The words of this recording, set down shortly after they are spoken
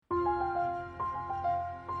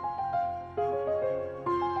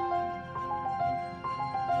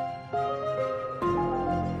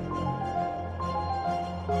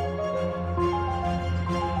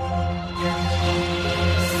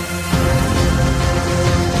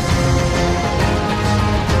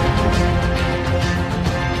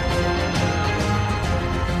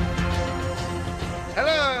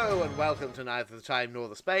to Neither the Time Nor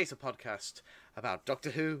the Space, a podcast about Doctor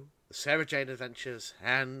Who, the Sarah Jane Adventures,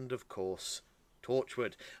 and, of course,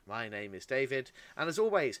 Torchwood. My name is David, and as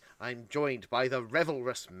always, I'm joined by the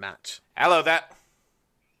revelrous Matt. Hello there.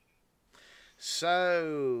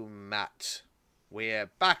 So, Matt, we're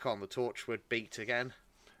back on the Torchwood beat again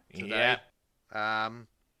today. Yeah. How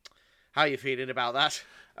are you feeling about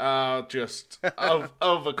that? Just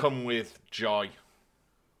overcome with joy.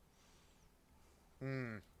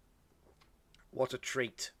 What a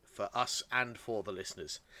treat for us and for the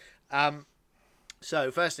listeners. So,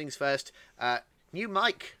 first things first, new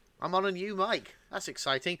mic. I'm on a new mic. That's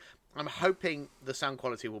exciting. I'm hoping the sound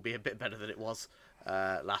quality will be a bit better than it was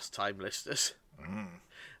last time, listeners.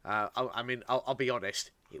 I'll be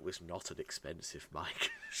honest, it was not an expensive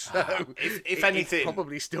mic. So, if anything, it's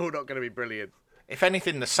probably still not going to be brilliant. If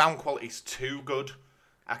anything, the sound quality's too good.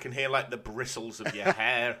 I can hear like the bristles of your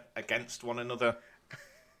hair against one another.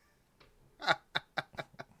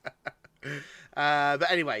 But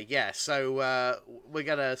anyway, yeah, so we're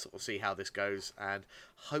going to sort of see how this goes, and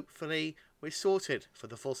hopefully we're sorted for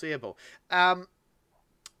the foreseeable.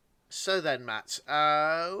 So then, Matt,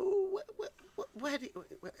 how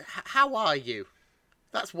are you?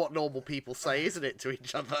 That's what normal people say, isn't it, to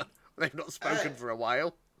each other? They've not spoken for a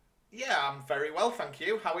while. Yeah, I'm very well, thank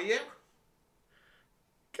you. How are you?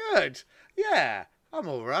 Good. Yeah, I'm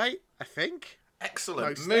all right, I think.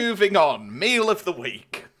 Excellent. Mostly. Moving on. Meal of the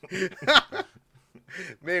week.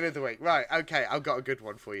 Meal of the week. Right, okay, I've got a good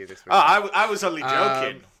one for you this week. Oh, I was only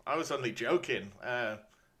joking. I was only joking.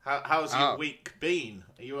 How's your week been?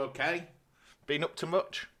 Are you okay? Been up to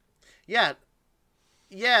much? Yeah,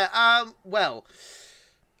 well,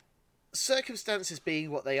 circumstances being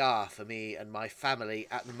what they are for me and my family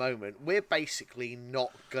at the moment, we're basically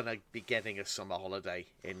not going to be getting a summer holiday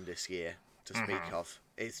in this year to speak of.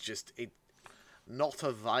 It's just not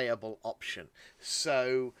a viable option.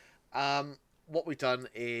 So, what we've done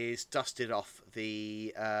is dusted off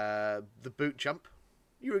the boot jump.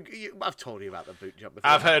 I've told you about the boot jump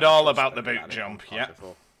before. I've heard all about the boot jump, yeah.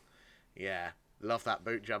 Yeah, love that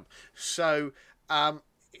boot jump. So,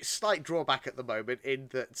 slight drawback at the moment in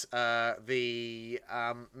that the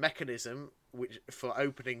mechanism for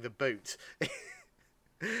opening the boot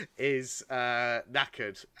is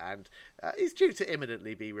knackered and is due to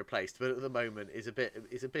imminently be replaced, but at the moment is a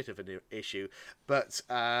bit of an issue. But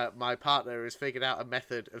my partner has figured out a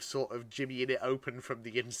method of sort of jimmying it open from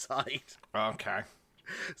the inside. Okay.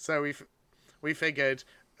 So we figured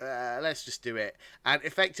let's just do it, and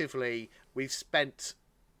effectively we've spent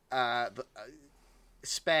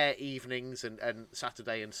spare evenings and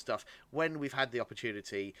Saturday and stuff when we've had the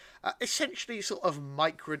opportunity, essentially sort of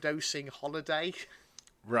microdosing holiday.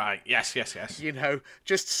 Right. Yes. You know,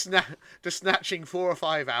 just snatching 4 or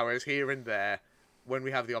 5 hours here and there when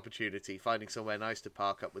we have the opportunity, finding somewhere nice to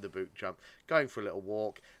park up with a boot jump, going for a little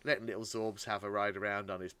walk, letting little Zorbs have a ride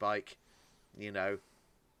around on his bike, you know,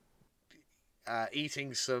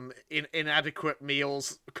 eating some inadequate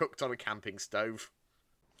meals cooked on a camping stove.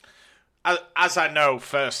 As I know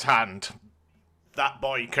firsthand, that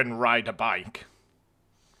boy can ride a bike.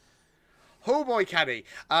 Oh boy, can he.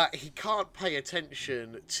 He can't pay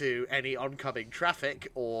attention to any oncoming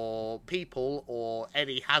traffic or people or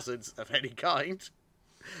any hazards of any kind.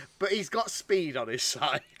 But he's got speed on his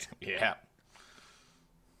side. Yeah.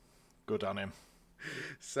 Good on him.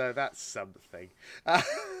 So that's something. But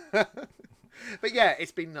yeah,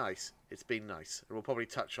 it's been nice. It's been nice. And we'll probably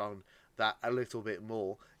touch on that a little bit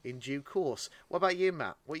more in due course. What about you,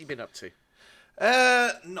 Matt? What have you been up to?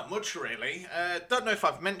 Not much really. Don't know if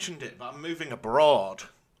I've mentioned it, but I'm moving abroad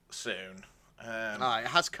soon. It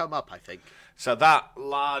has come up, I think. So that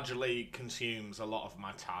largely consumes a lot of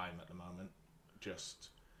my time at the moment. Just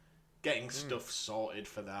getting stuff sorted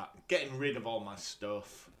for that. Getting rid of all my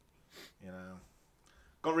stuff. You know.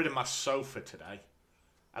 Got rid of my sofa today.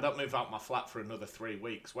 I don't move out my flat for another 3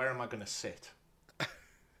 weeks. Where am I going to sit?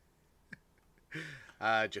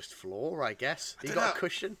 Just floor, I guess. You got a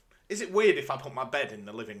cushion? Is it weird if I put my bed in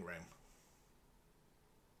the living room?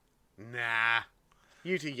 Nah.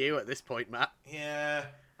 You do you at this point, Matt. Yeah.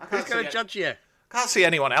 Who's going to judge you? Can't see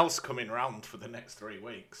anyone else coming round for the next 3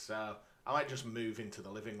 weeks, so I might just move into the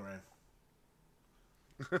living room.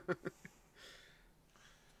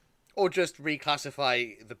 Or just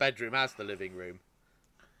reclassify the bedroom as the living room.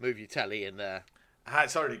 Move your telly in there.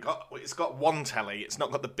 It's got one telly, it's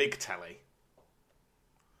not got the big telly.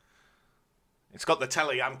 It's got the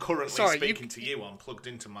telly I'm currently speaking to you on, plugged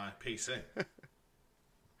into my PC.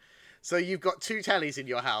 So you've got 2 tellies in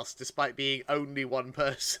your house, despite being only one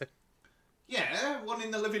person. Yeah, one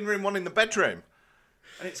in the living room, one in the bedroom.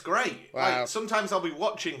 And it's great. Wow. Like, sometimes I'll be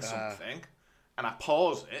watching something, and I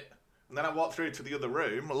pause it, and then I walk through to the other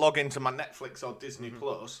room, log into my Netflix or Disney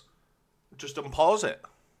Plus, just unpause it.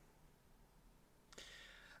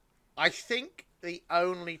 I think the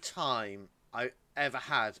only time I ever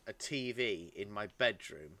had a TV in my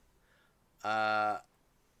bedroom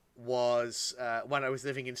was when I was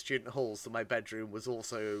living in student halls. So my bedroom was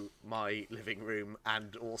also my living room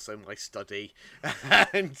and also my study,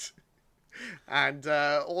 and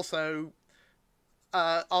also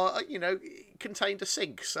contained a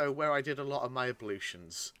sink. So where I did a lot of my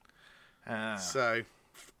ablutions. So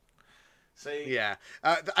See, yeah,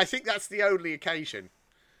 I think that's the only occasion.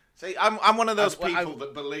 See, I'm one of those people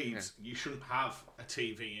that believes you shouldn't have a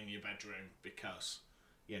TV in your bedroom because,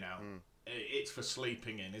 it's for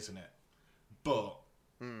sleeping in, isn't it? But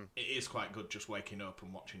it is quite good just waking up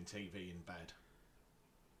and watching TV in bed.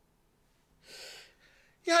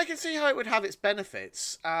 Yeah, I can see how it would have its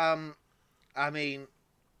benefits. I mean,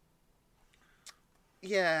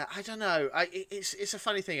 yeah, I don't know. It's a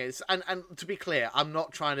funny thing. And to be clear, I'm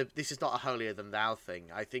not trying to. This is not a holier than thou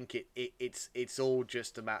thing. I think it's all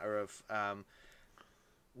just a matter of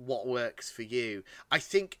what works for you. I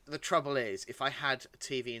think the trouble is, if I had a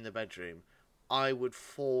TV in the bedroom, I would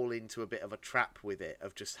fall into a bit of a trap with it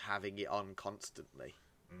of just having it on constantly,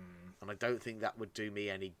 and I don't think that would do me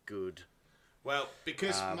any good. Well,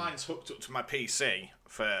 because mine's hooked up to my PC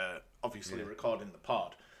for obviously recording the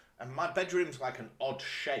pod. And my bedroom's like an odd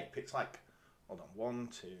shape. It's like, hold on, 1,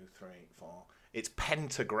 2, 3, 4. It's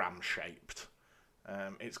pentagram shaped.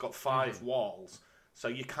 It's got 5 walls. So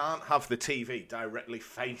you can't have the TV directly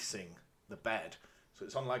facing the bed. So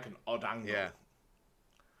it's on like an odd angle. Yeah.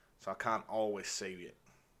 So I can't always see it.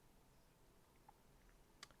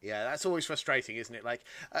 Yeah, that's always frustrating, isn't it? Like,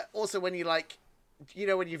 also when you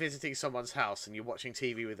when you're visiting someone's house and you're watching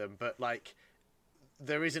TV with them, but like,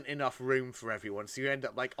 there isn't enough room for everyone, so you end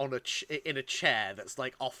up like in a chair that's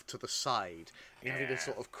like off to the side. You're having to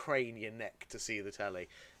sort of crane your neck to see the telly.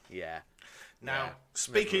 Yeah. Now,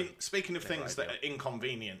 speaking of things that are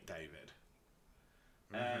inconvenient, David.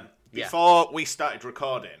 Before we started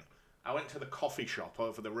recording, I went to the coffee shop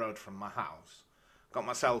over the road from my house. Got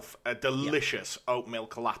myself a delicious oat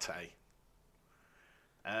milk latte.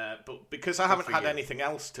 But because I haven't had anything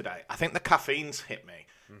else today, I think the caffeine's hit me,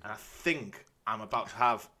 and I think I'm about to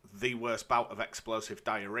have the worst bout of explosive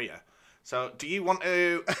diarrhea. So, do you want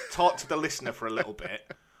to talk to the listener for a little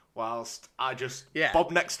bit, whilst I just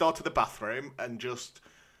bob next door to the bathroom and just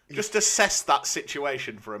assess that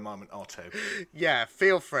situation for a moment or two? Yeah,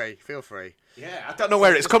 feel free. Yeah, I don't know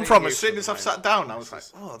where it's come from. As soon as I've sat down, I was like,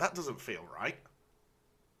 oh, that doesn't feel right.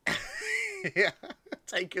 Yeah,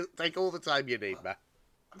 take all the time you need, man.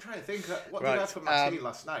 I'm trying to think, what did I have for my tea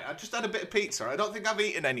last night? I just had a bit of pizza. I don't think I've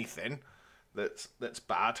eaten anything that's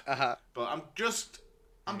bad. But I'm just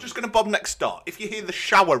going to bob next door. If you hear the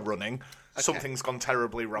shower running, something's gone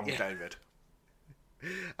terribly wrong, David.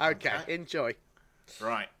 Okay, enjoy.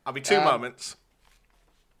 Right, I'll be 2 moments.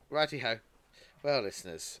 Righty-ho. Well,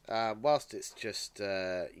 listeners, whilst it's just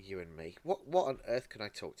you and me, what on earth can I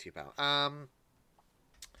talk to you about?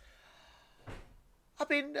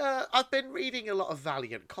 I've been reading a lot of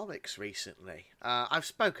Valiant comics recently. I've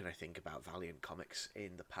spoken, I think, about Valiant comics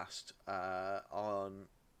in the past on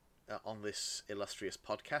this illustrious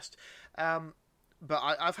podcast. But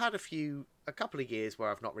I've had a couple of years where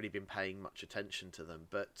I've not really been paying much attention to them.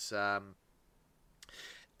 But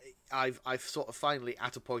I've sort of finally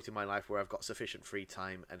at a point in my life where I've got sufficient free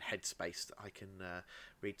time and headspace that I can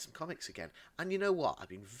read some comics again. And you know what? I've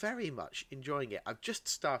been very much enjoying it. I've just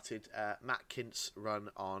started Matt Kint's run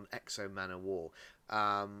on Exo Manowar,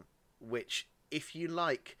 which, if you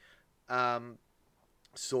like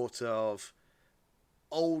sort of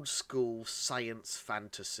old school science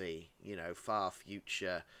fantasy, far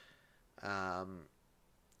future, I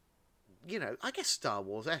guess Star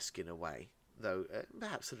Wars-esque in a way, though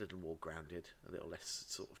perhaps a little more grounded, a little less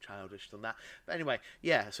sort of childish than that. But anyway,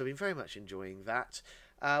 yeah, so I've been very much enjoying that.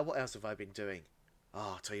 What else have I been doing?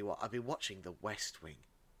 Oh, I'll tell you what, I've been watching The West Wing.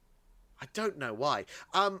 I don't know why.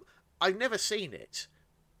 I've never seen it,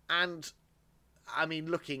 and I mean,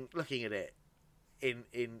 looking at it in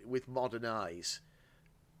with modern eyes,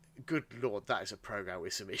 good lord, that is a program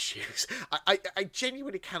with some issues. I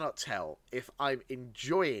genuinely cannot tell if I'm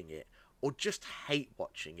enjoying it or just hate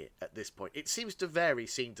watching it at this point. It seems to vary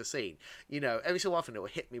scene to scene. Every so often it will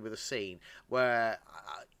hit me with a scene where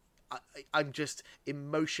I'm just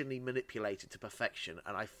emotionally manipulated to perfection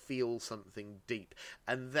and I feel something deep.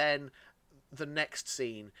 And then the next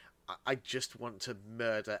scene, I just want to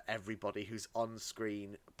murder everybody who's on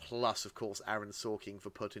screen, plus, of course, Aaron Sorkin for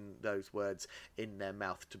putting those words in their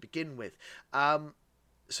mouth to begin with.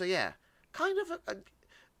 So, yeah, kind of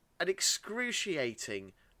an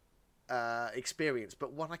excruciating experience,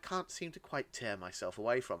 but one I can't seem to quite tear myself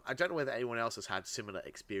away from. I don't know whether anyone else has had similar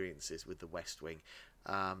experiences with The West Wing,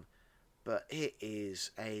 but it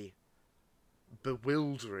is a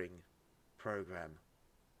bewildering program.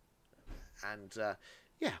 And,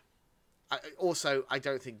 yeah. I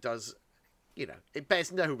don't think does, it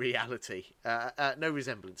bears no reality, no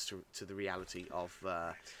resemblance to the reality of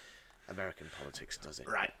American politics, does it?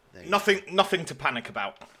 Right. Nothing to panic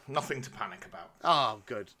about. Nothing to panic about. Oh,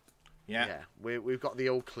 good. Yeah. We've got the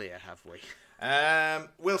all clear, have we?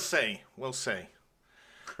 We'll see.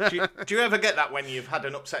 Do you ever get that when you've had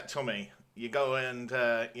an upset tummy? You go and,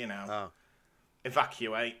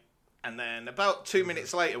 evacuate, and then about 2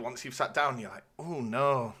 minutes later, once you've sat down, you're like, oh,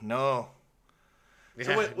 no. Yeah,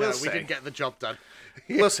 So we'll see. We didn't get the job done.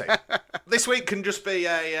 We'll see. This week can just be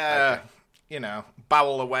a,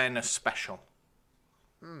 bowel awareness special.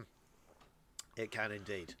 It can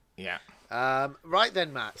indeed. Yeah. Right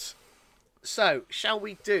then, Matt. So, shall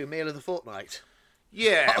we do Meal of the Fortnight?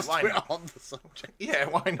 Yeah, Whilst why we're not? on the subject. Yeah,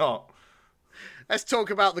 why not? Let's talk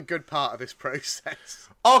about the good part of this process.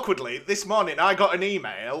 Awkwardly, this morning I got an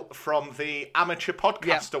email from the Amateur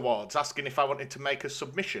Podcast Awards asking if I wanted to make a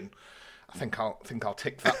submission. I think I'll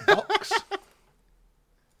tick that box.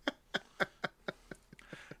 Do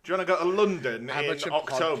you want to go to London Amateur in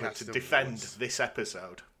October Podcast to defend Awards. this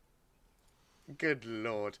episode? Good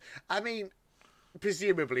Lord. I mean,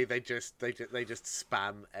 presumably they just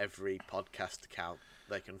spam every podcast account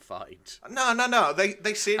they can find. No.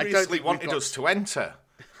 They seriously think wanted we've got- us to enter.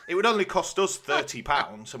 It would only cost us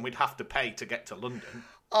 £30 and we'd have to pay to get to London.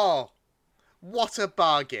 Oh, what a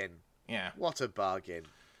bargain. Yeah. What a bargain.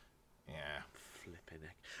 Yeah. Flipping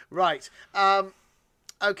heck. Right.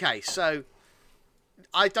 Okay, so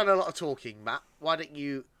I've done a lot of talking, Matt. Why don't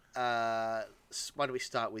we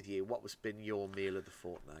start with you? What has been your meal of the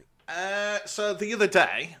fortnight? So the other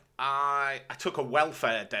day, I took a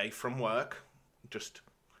welfare day from work. Just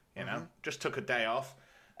took a day off.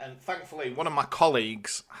 And thankfully, one of my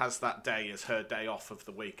colleagues has that day as her day off of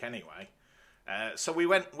the week anyway. So we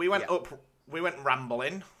went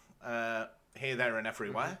rambling here, there, and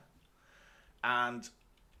everywhere. And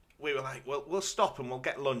we were like, well, we'll stop and we'll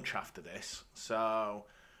get lunch after this. So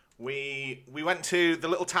we went to the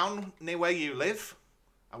little town near where you live.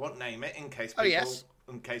 I won't name it in case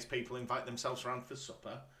people invite themselves around for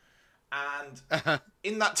supper. And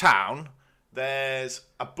in that town, there's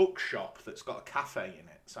a bookshop that's got a cafe in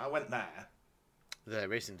it. So I went there.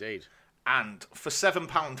 There is indeed. And for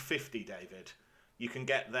 £7.50, David, you can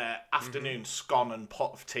get their afternoon scone and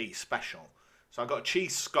pot of tea special. So I got a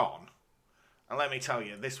cheese scone. And let me tell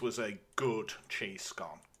you, this was a good cheese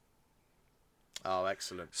scone. Oh,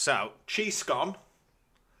 excellent. So, cheese scone.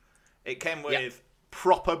 It came with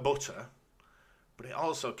proper butter. But it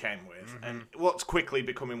also came with, and what's quickly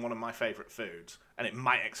becoming one of my favourite foods, and it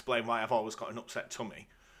might explain why I've always got an upset tummy,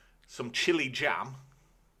 some chili jam.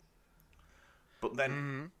 But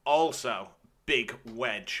then also big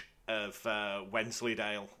wedge of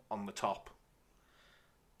Wensleydale on the top.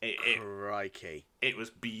 Crikey. It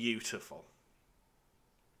was beautiful.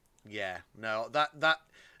 Yeah, no, that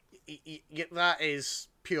is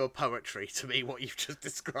pure poetry to me, what you've just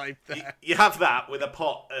described there. You have that with a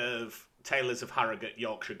pot of Taylor's of Harrogate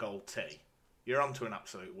Yorkshire Gold tea. You're onto an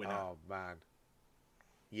absolute winner. Oh man.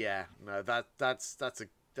 Yeah, no, that's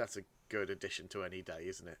a good addition to any day,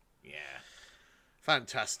 isn't it? Yeah.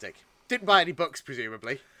 Fantastic. Didn't buy any books,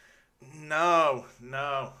 presumably. No.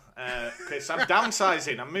 Because I'm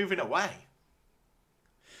downsizing. I'm moving away.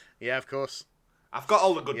 Yeah, of course. I've got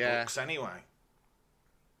all the good books anyway.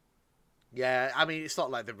 Yeah, I mean, it's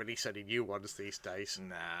not like they release any new ones these days.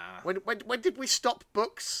 Nah. When did we stop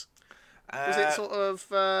books? Was it sort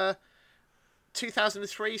of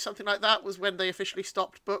 2003, something like that, was when they officially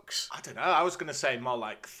stopped books? I don't know. I was going to say more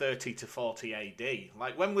like 30 to 40 AD.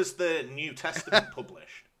 Like, when was the New Testament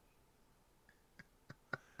published?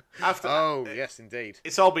 Yes, indeed.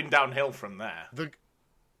 It's all been downhill from there.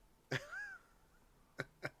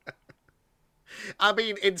 I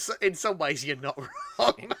mean, in some ways, you're not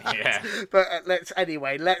wrong. Yeah. But let's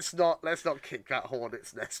not kick that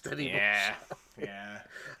hornet's nest anymore. Yeah.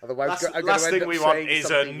 Otherwise, last thing we want is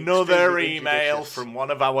another email from one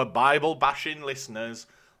of our Bible bashing listeners.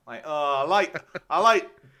 Like, I like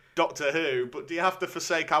Doctor Who, but do you have to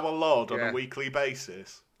forsake our Lord on a weekly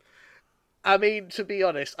basis? I mean, to be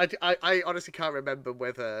honest, I honestly can't remember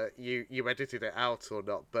whether you edited it out or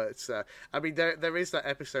not. But I mean, there is that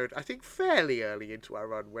episode, I think fairly early into our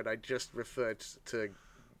run, when I just referred to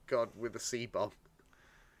God with a C bomb.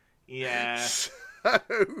 Yeah. So,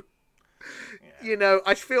 you know,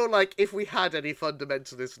 I feel like if we had any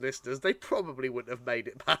fundamentalist listeners, they probably wouldn't have made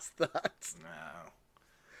it past that. No.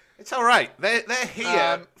 It's all right. They're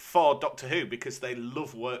here for Doctor Who because they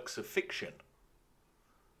love works of fiction.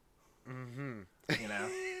 Mm-hmm. You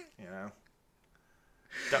know.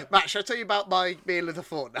 Matt, shall I tell you about my meal of the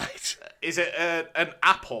fortnight? Is it an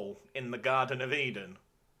apple in the Garden of Eden,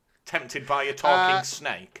 tempted by a talking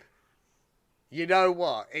snake? You know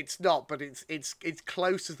what? It's not, but it's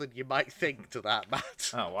closer than you might think to that,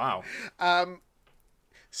 Matt. Oh wow.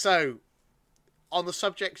 So, on the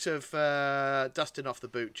subject of dusting off the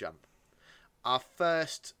boot jump, our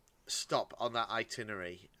first stop on that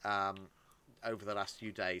itinerary over the last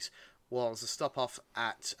few days was a stop off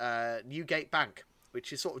at Newgate Bank,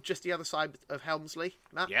 which is sort of just the other side of Helmsley,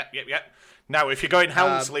 Matt. Yep. Now, if you're going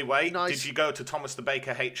Helmsley way, nice. Did you go to Thomas the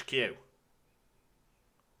Baker HQ?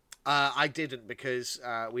 I didn't, because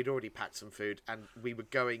we'd already packed some food and we were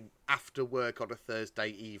going after work on a Thursday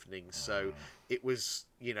evening, so it was,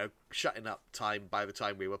 you know, shutting up time by the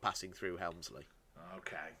time we were passing through Helmsley.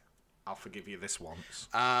 Okay. I'll forgive you this once.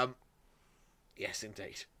 Yes,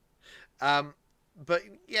 indeed. But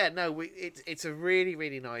yeah, no, it's a really,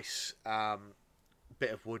 really nice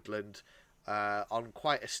bit of woodland on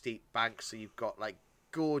quite a steep bank, so you've got like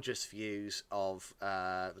gorgeous views of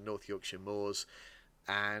the North Yorkshire moors.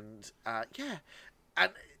 And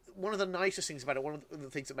and one of the nicest things about it, one of the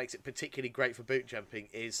things that makes it particularly great for boot jumping,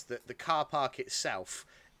 is that the car park itself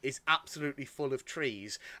is absolutely full of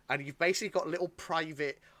trees, and you've basically got little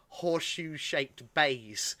private horseshoe-shaped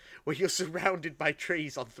bays where you're surrounded by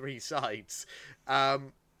trees on three sides.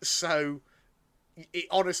 So it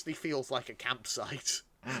honestly feels like a campsite.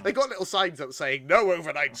 They got little signs up saying no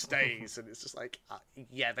overnight stays, and it's just like,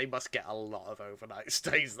 yeah, they must get a lot of overnight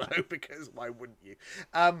stays though, because why wouldn't you?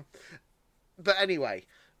 But anyway,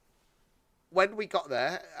 when we got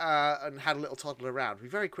there and had a little toddle around, we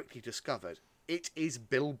very quickly discovered it is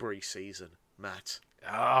bilberry season, Matt.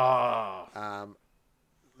 Oh.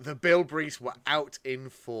 The bilberries were out in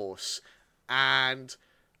force, and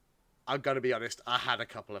I'm going to be honest, I had a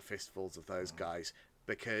couple of fistfuls of those guys,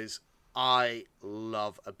 because I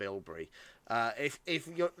love a bilberry. If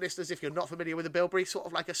your listeners, if you're not familiar with a bilberry, sort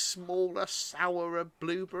of like a smaller, sourer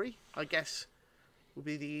blueberry, I guess would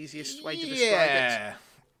be the easiest way to describe it. Yeah,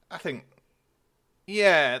 I think.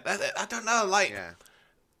 Yeah, I don't know. Like,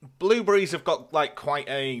 blueberries have got like quite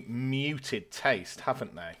a muted taste,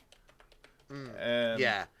 haven't they?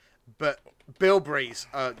 Yeah, but bilberries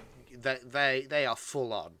are they are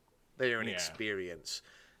full on. They are an experience.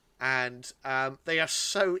 And they are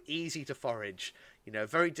so easy to forage. You know,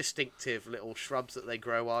 very distinctive little shrubs that they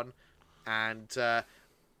grow on. And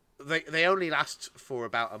they only last for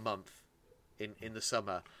about a month in the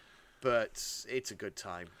summer. But it's a good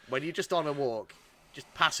time. When you're just on a walk,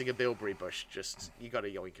 just passing a bilberry bush, you got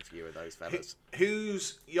to yoink a few of those fellas.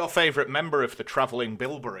 Who's your favourite member of the Travelling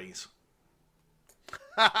Bilberries?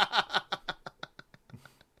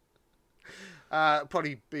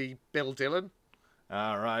 Probably be Bill Dillon.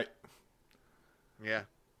 All right. Yeah.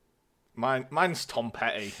 Mine's Tom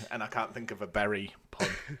Petty, and I can't think of a berry pun.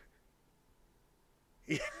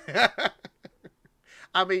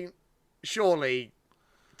 I mean, surely,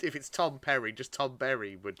 if it's Tom Perry, just Tom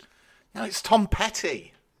Berry would... No, it's Tom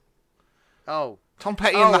Petty. Oh. Tom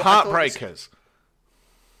Petty and the Heartbreakers.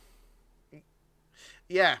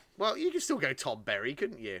 Yeah. Well, you can still go Tom Berry,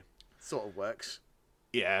 couldn't you? Sort of works.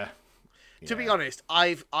 Yeah. To be honest,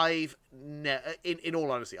 in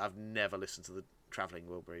all honesty, I've never listened to the Travelling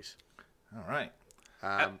Wilburys. All right.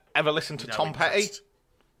 Ever listened to Tom Petty?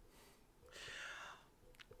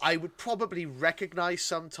 I would probably recognise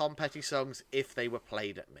some Tom Petty songs if they were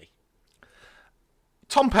played at me.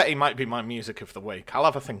 Tom Petty might be my music of the week. I'll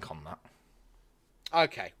have a think on that.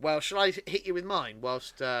 Okay. Well, shall I hit you with mine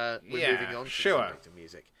whilst we're moving on to the subject of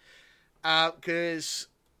music? Because...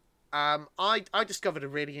 I discovered a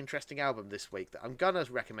really interesting album this week that I'm going to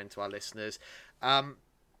recommend to our listeners. I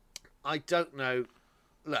don't know.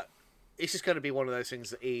 Look, this is going to be one of those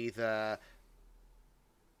things that either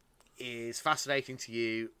is fascinating to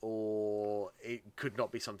you or it could not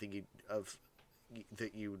be something it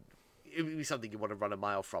would be something you want to run a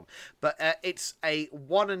mile from. But it's a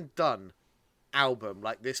one and done album.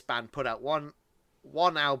 Like, this band put out one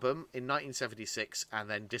album in 1976 and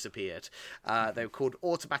then disappeared. They were called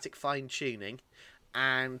Automatic Fine Tuning,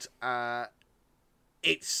 and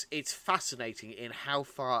it's fascinating in how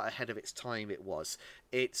far ahead of its time it was.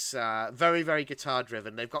 It's very, very guitar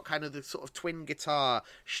driven. They've got kind of the sort of twin guitar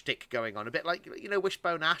shtick going on, a bit like, you know,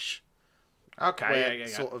 Wishbone Ash. Okay, Where yeah.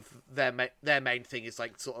 sort of their main thing is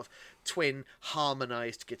like sort of twin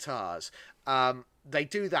harmonized guitars. They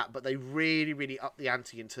do that, but they really, really up the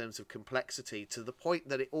ante in terms of complexity to the point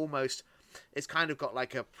that it's kind of got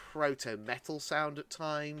like a proto metal sound at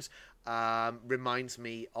times. Reminds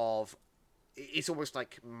me of, it's almost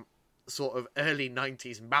like sort of early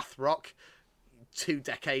 90s math rock, 2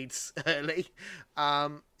 decades early.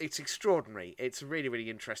 It's extraordinary. It's a really, really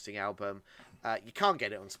interesting album. You can't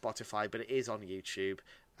get it on Spotify, but it is on YouTube.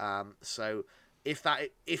 So if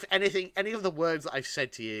any of the words that I've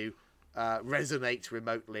said to you resonate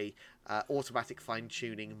remotely, Automatic Fine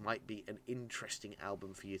Tuning might be an interesting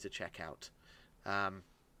album for you to check out.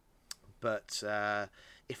 But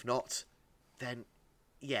if not, then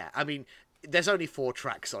yeah, I mean, there's only 4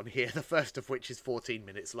 tracks on here, the first of which is 14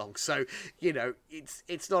 minutes long. So, you know,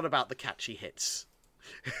 it's not about the catchy hits.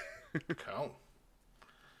 Cool.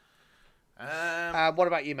 What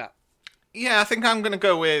about you, Matt? Yeah, I think I'm going to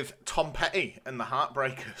go with Tom Petty and the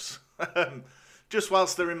Heartbreakers. Just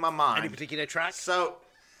whilst they're in my mind. Any particular track? So,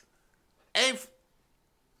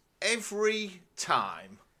 every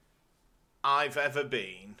time I've ever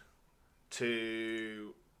been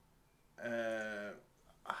to...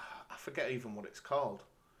 I forget even what it's called.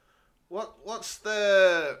 What's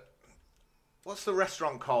the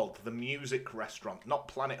restaurant called? The music restaurant, not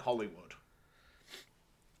Planet Hollywood.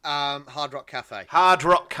 Hard Rock Cafe. Hard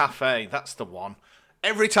Rock Cafe, that's the one.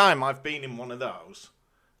 Every time I've been in one of those,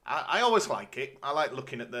 I always like it. I like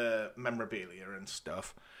looking at the memorabilia and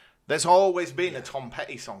stuff. There's always been a Tom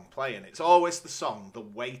Petty song playing. It's always the song The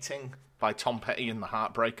Waiting by Tom Petty and the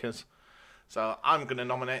Heartbreakers. So I'm going to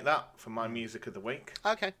nominate that for my music of the week.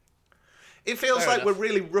 Okay. It feels Fair like enough. we're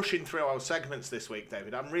really rushing through our segments this week,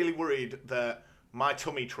 David. I'm really worried that my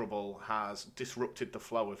tummy trouble has disrupted the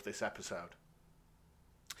flow of this episode.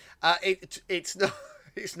 It's not.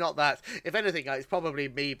 It's not that. If anything, it's probably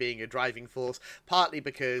me being a driving force. Partly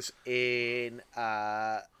because in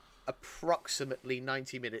approximately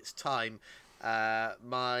 90 minutes' time,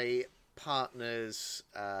 my partner's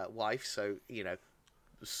wife, so you know,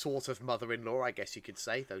 sort of mother-in-law, I guess you could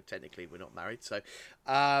say, though technically we're not married. So,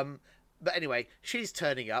 but anyway, she's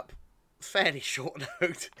turning up. Fairly short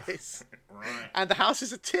notice. Right. And the house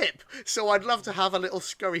is a tip, so I'd love to have a little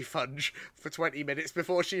scurry funge for 20 minutes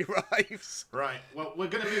before she arrives. Right, well, we're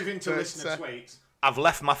going to move into But, listener tweets. I've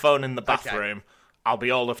left my phone in the Okay. bathroom. I'll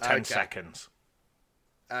be all of 10 Okay. seconds.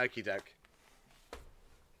 Okie doke.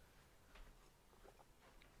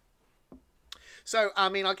 So, I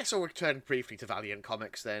mean, I guess I'll return briefly to Valiant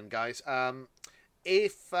Comics then, guys.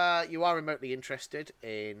 If you are remotely interested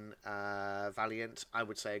in Valiant, I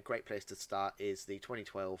would say a great place to start is the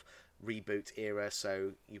 2012 reboot era.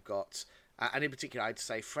 So you've got, and in particular, I'd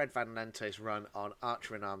say Fred Van Lente's run on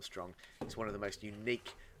Archer and Armstrong is one of the most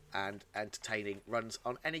unique and entertaining runs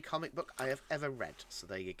on any comic book I have ever read. So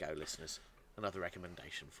there you go, listeners. Another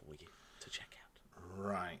recommendation for you to check out.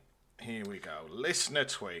 Right, here we go. Listener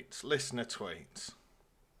tweets.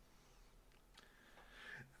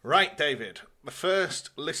 Right, David. The first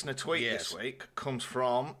listener tweet this week comes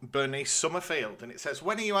from Bernice Summerfield, and it says,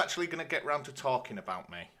 "When are you actually going to get round to talking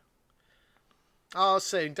about me?" Oh,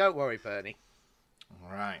 soon. Don't worry, Bernie.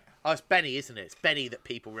 Right. Oh, it's Benny, isn't it? It's Benny that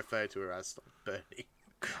people refer to her as, Bernie.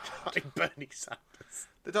 Like Bernie Sanders.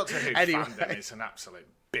 The Doctor Who Anyway. fandom is an absolute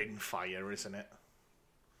bin fire, isn't it?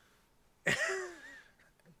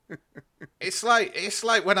 It's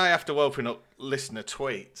like when I have to open up listener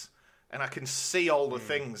tweets and I can see all the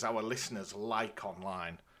things our listeners like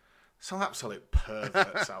online. Some absolute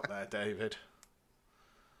perverts out there, David.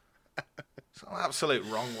 Some absolute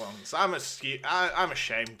wrong ones. I'm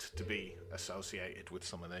ashamed to be associated with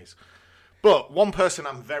some of these. But one person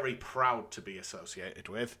I'm very proud to be associated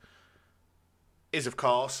with is, of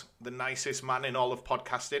course, the nicest man in all of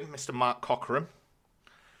podcasting, Mr. Mark Cockram,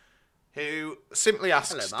 who simply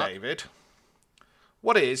asks, Hello, Mark. David,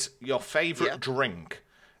 what is your favourite drink?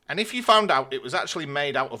 And if you found out it was actually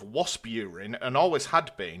made out of wasp urine and always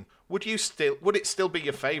had been, would it still be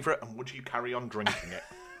your favourite, and would you carry on drinking it?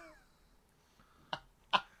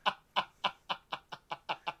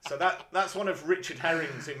 So that's one of Richard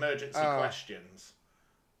Herring's emergency questions.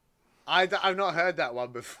 I've not heard that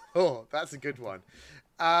one before. That's a good one.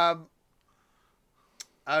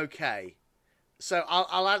 Okay. So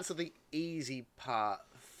I'll answer the easy part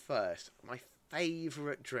first. My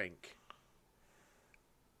favourite drink.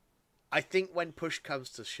 I think when push comes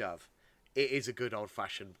to shove, it is a good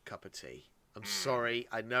old-fashioned cup of tea. I'm sorry.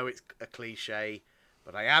 I know it's a cliche,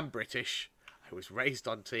 but I am British. I was raised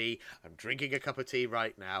on tea. I'm drinking a cup of tea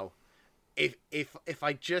right now. If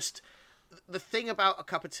I just... The thing about a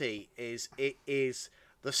cup of tea is it is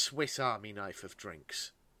the Swiss Army knife of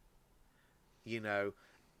drinks. You know,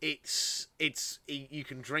 you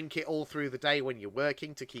can drink it all through the day when you're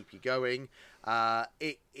working to keep you going.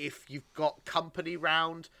 If you've got company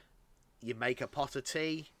round, you make a pot of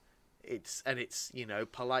tea. It's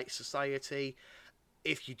polite society.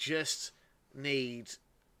 If you just need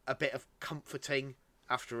a bit of comforting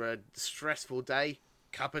after a stressful day,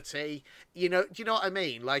 cup of tea. Do you know what I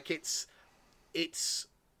mean? Like it's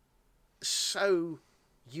so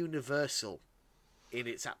universal in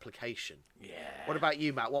its application. Yeah. What about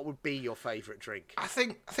you, Matt? What would be your favourite drink? I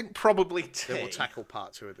think probably tea. Then we'll tackle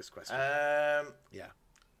part 2 of this question. Yeah.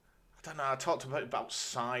 I don't know. I talked about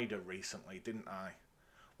cider recently, didn't I?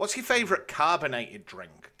 What's your favourite carbonated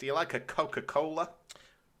drink? Do you like a Coca-Cola?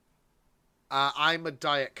 I'm a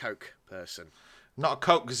Diet Coke person. Not a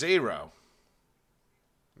Coke Zero?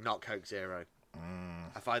 Not Coke Zero.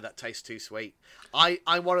 I find that taste too sweet.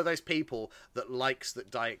 I'm one of those people that likes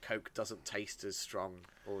that Diet Coke doesn't taste as strong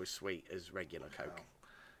or as sweet as regular Coke. Oh.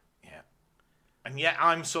 Yeah. And yet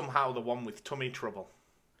I'm somehow the one with tummy trouble.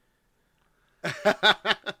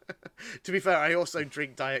 To be fair, I also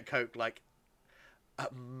drink Diet Coke like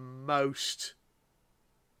at most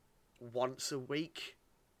once a week.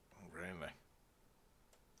 Really?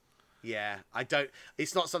 Yeah, I don't...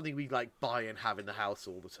 It's not something we like buy and have in the house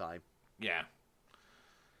all the time. Yeah.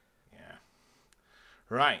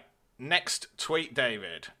 Right. Next tweet,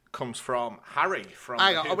 David, comes from Harry from...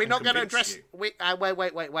 Hang on, are we not going to address... Wait.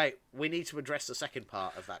 We need to address the second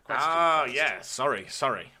part of that question. Ah, first. yeah.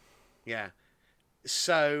 Sorry. Yeah.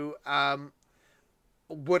 So,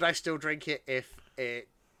 would I still drink it if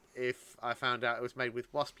I found out it was made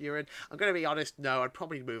with wasp urine? I'm going to be honest, no. I'd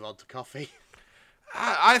probably move on to coffee.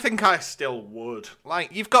 I think I still would.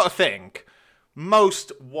 Like, you've got to think...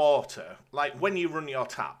 Most water, like when you run your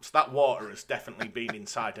taps, that water has definitely been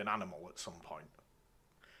inside an animal at some point.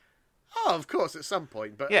 Oh, of course, at some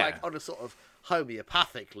point, but yeah. like on a sort of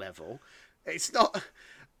homeopathic level, it's not...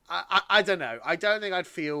 I don't know. I don't think I'd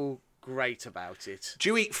feel great about it. Do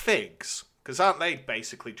you eat figs? Because aren't they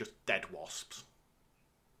basically just dead wasps?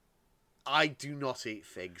 I do not eat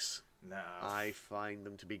figs. No. I find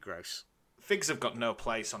them to be gross. Figs have got no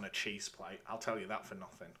place on a cheese plate, I'll tell you that for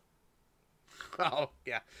nothing. Oh,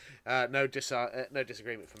 yeah. No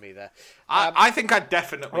disagreement for me there. I think I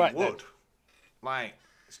definitely would. Then. Like,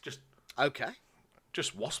 it's just... Okay.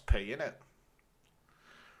 Just wasp pee, innit?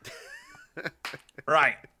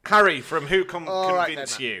 Right. Harry from Who Can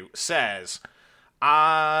Convince You says,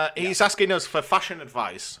 he's asking us for fashion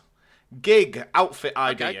advice. Gig outfit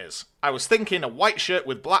ideas. Okay. I was thinking a white shirt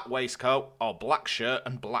with black waistcoat or black shirt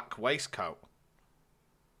and black waistcoat.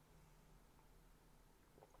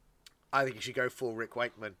 I think you should go full Rick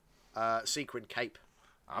Wakeman. Sequin cape.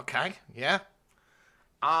 Okay, yeah.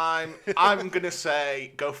 I'm gonna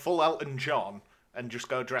say go full Elton John and just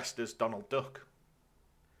go dressed as Donald Duck.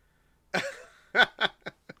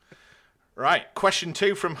 Right, question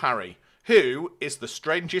 2 from Harry. Who is the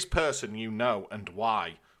strangest person you know and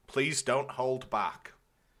why? Please don't hold back.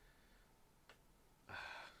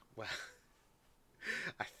 Well,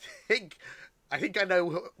 I think I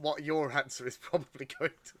know what your answer is probably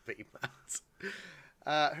going to be,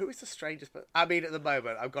 Matt. Who is the strangest person? I mean, at the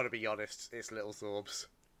moment, I've got to be honest, it's Little Zorbs.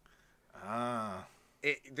 Ah.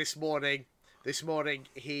 This morning,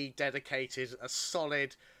 he dedicated a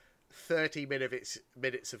solid 30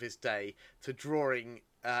 minutes of his day to drawing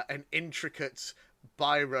an intricate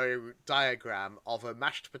biro diagram of a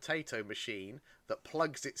mashed potato machine that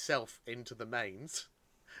plugs itself into the mains.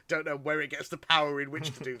 Don't know where it gets the power in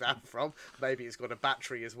which to do that from. Maybe it's got a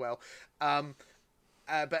battery as well.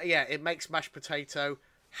 But yeah, it makes mashed potato.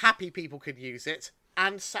 Happy people can use it,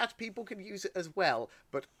 and sad people can use it as well,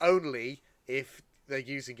 but only if they're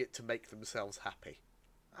using it to make themselves happy.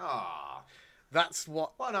 Ah, that's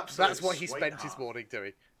what he spent his morning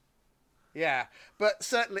doing. Yeah, but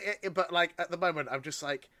certainly, but like at the moment, I'm just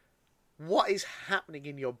like, what is happening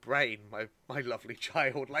in your brain, my lovely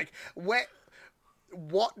child? Like,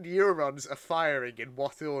 what neurons are firing in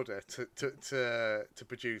what order to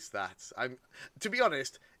produce that? To be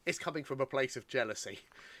honest, it's coming from a place of jealousy.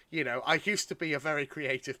 You know, I used to be a very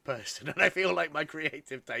creative person, and I feel like my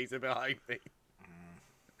creative days are behind me.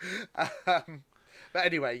 But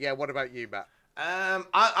anyway, yeah. What about you, Matt?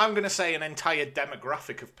 I'm going to say an entire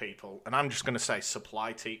demographic of people, and I'm just going to say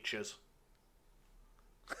supply teachers.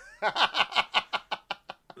 They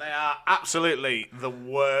are absolutely the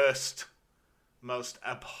worst, most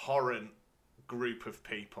abhorrent group of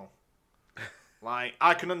people. Like,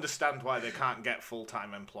 I can understand why they can't get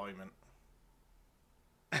full-time employment.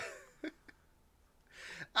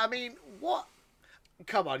 I mean, what?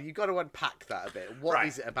 Come on, you got to unpack that a bit. What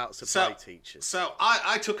is it about supply teachers? So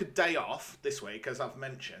I took a day off this week, as I've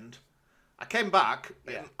mentioned. I came back,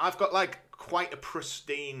 and I've got, like, quite a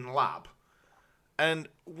pristine lab. And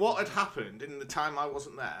what had happened in the time I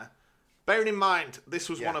wasn't there, bearing in mind this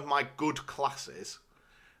was one of my good classes,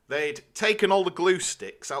 they'd taken all the glue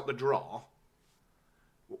sticks out the drawer,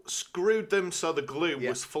 screwed them so the glue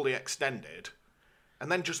was fully extended, and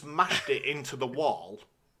then just mashed it into the wall.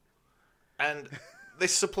 And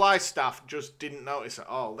this supply staff just didn't notice at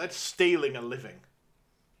all. They're stealing a living.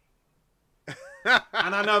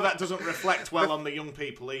 And I know that doesn't reflect well on the young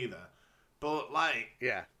people either. But, like...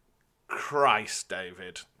 Yeah. Christ,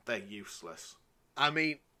 David. They're useless. I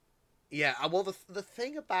mean, yeah. Well, the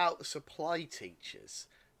thing about supply teachers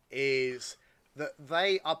is that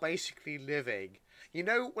they are basically living... You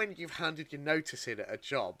know when you've handed your notice in at a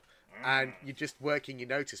job and you're just working your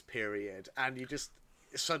notice period and you just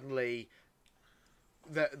suddenly...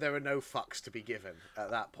 There are no fucks to be given at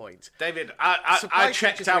that point. David, I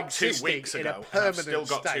checked out 2 weeks ago and I've still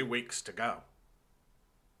got 2 weeks to go.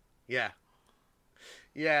 Yeah.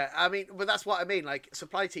 Yeah, I mean, but that's what I mean. Like,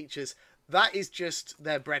 supply teachers, that is just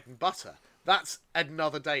their bread and butter. That's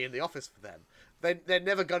another day in the office for them. They're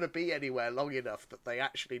never going to be anywhere long enough that they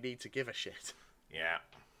actually need to give a shit. Yeah.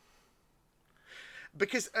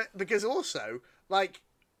 Because also, like...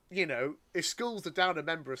 You know, if schools are down a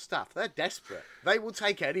member of staff, they're desperate. They will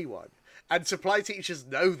take anyone. And supply teachers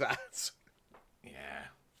know that. Yeah.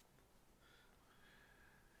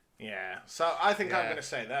 Yeah. So I think I'm going to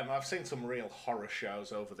say them. I've seen some real horror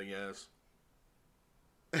shows over the years.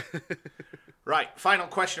 Right, final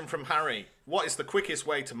question from Harry. What is the quickest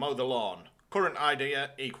way to mow the lawn? Current idea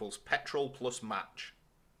equals petrol plus match.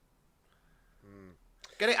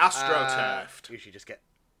 Get it astroturfed. You should just get...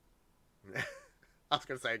 I was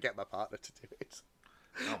going to say, get my partner to do it.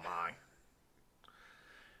 Oh, my.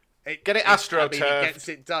 Get it astroturfed. It gets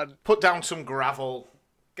it done. Put down some gravel.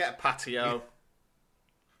 Get a patio.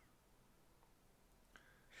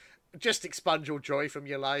 Just expunge all joy from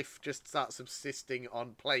your life. Just start subsisting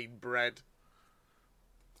on plain bread.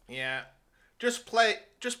 Yeah. Just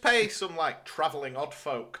pay some, like, travelling odd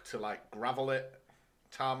folk to, like, gravel it,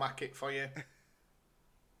 tarmac it for you.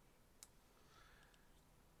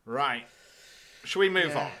 Right. Shall we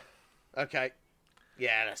move on? Okay.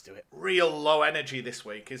 Yeah, let's do it. Real low energy this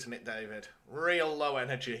week, isn't it, David? Real low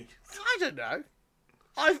energy. I don't know.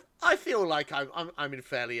 I feel like I'm in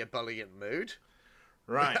fairly ebullient mood.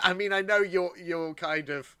 Right. I mean, I know you're kind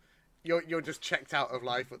of you're just checked out of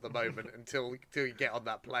life at the moment until you get on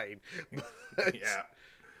that plane. But,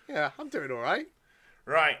 yeah, I'm doing all right.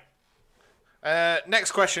 Right.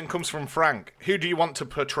 Next question comes from Frank. Who do you want to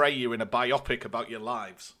portray you in a biopic about your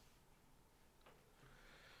lives?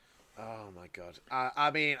 Oh my god! I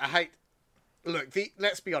mean, I hate. Look,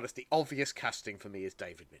 let's be honest. The obvious casting for me is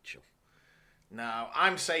David Mitchell. No,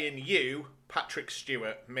 I'm saying you, Patrick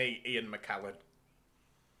Stewart, me, Ian McKellen.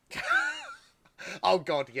 Oh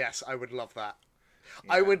god, yes, I would love that.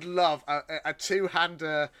 Yeah. I would love a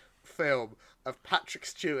two-hander film of Patrick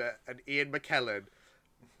Stewart and Ian McKellen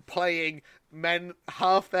playing men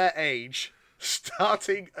half their age,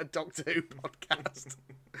 starting a Doctor Who podcast.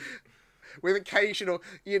 With occasional,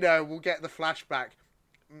 we'll get the flashback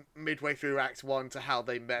midway through Act 1 to how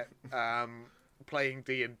they met playing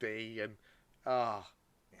D&D. And,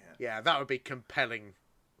 yeah, that would be compelling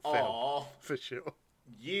film, for sure.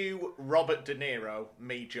 You, Robert De Niro,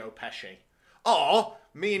 me, Joe Pesci. Or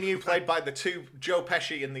me and you played by the two, Joe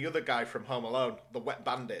Pesci and the other guy from Home Alone, the Wet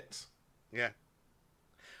Bandits. Yeah.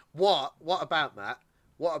 What about that?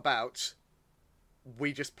 What about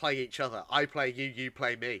we just play each other? I play you, you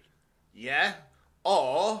play me. Yeah.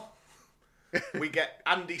 Or we get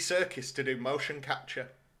Andy Serkis to do motion capture.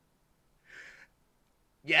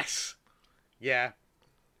 Yes. Yeah.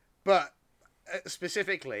 But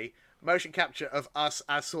specifically, motion capture of us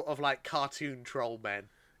as sort of like cartoon troll men.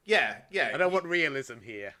 Yeah. I don't want realism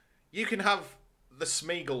here. You can have the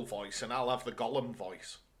Smeagol voice and I'll have the Gollum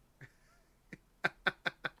voice.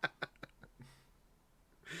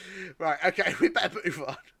 Right, okay, we better move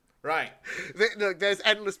on. Right. Look, there's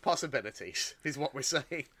endless possibilities, is what we're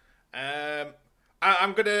saying.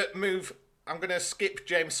 I'm going to skip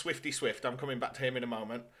James Swifty Swift. I'm coming back to him in a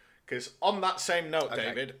moment. Because on that same note, okay.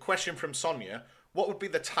 David, question from Sonia. What would be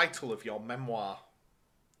the title of your memoir?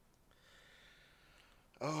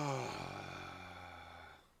 Oh.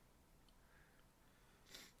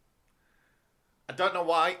 I don't know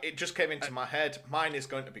why. It just came into my head. Mine is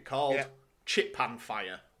going to be called Chip Pan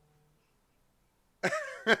Fire.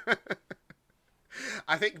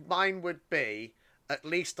 I think mine would be, at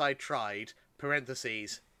least I tried,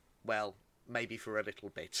 parentheses, well, maybe for a little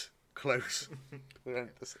bit. Close.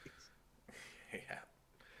 Parentheses. Yeah.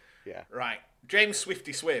 Yeah. Right. James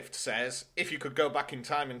Swifty Swift says, if you could go back in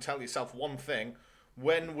time and tell yourself one thing,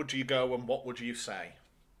 when would you go and what would you say?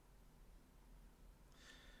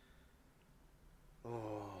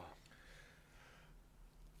 Oh.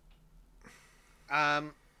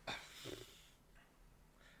 I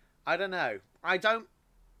don't know. I don't.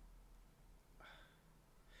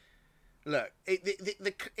 Look,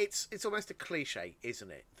 it's almost a cliche,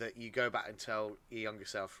 isn't it? That you go back and tell your younger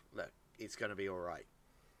self, look, it's going to be all right.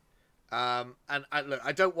 And look,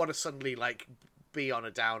 I don't want to suddenly like be on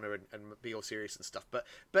a downer and be all serious and stuff, but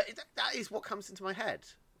that is what comes into my head,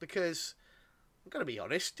 because I'm going to be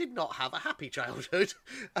honest, did not have a happy childhood,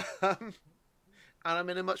 and I'm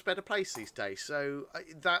in a much better place these days. So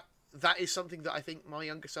that is something that I think my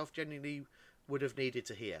younger self genuinely would have needed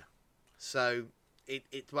to hear. So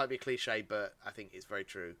it might be a cliche, but I think it's very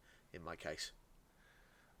true in my case.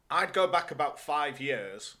 I'd go back about 5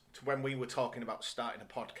 years to when we were talking about starting a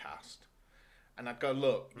podcast. And I'd go,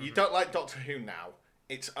 look, you don't like Doctor Who now.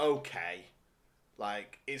 It's okay.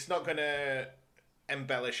 Like, it's not going to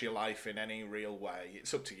embellish your life in any real way.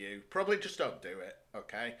 It's up to you. Probably just don't do it,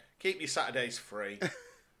 okay? Keep your Saturdays free.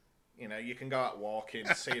 You know, you can go out walking,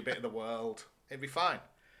 see a bit of the world. It'd be fine.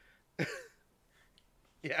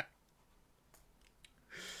 Yeah.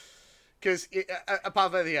 Because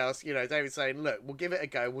apart from anything else, you know, David's saying, "Look, we'll give it a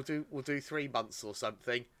go. We'll do 3 months or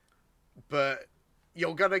something, but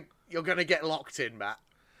you're gonna get locked in, Matt.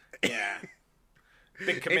 Yeah,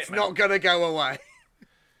 big commitment. It's not gonna go away."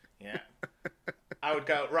 Yeah, I would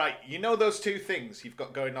go, right. You know those 2 things you've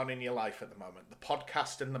got going on in your life at the moment: the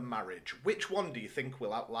podcast and the marriage. Which one do you think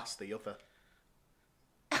will outlast the other?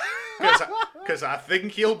 Because I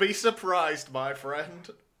think you'll be surprised, my friend.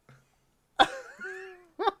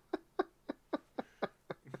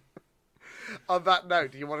 On that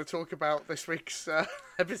note, do you want to talk about this week's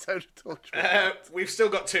episode of Torchwood? We've still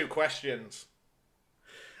got 2 questions.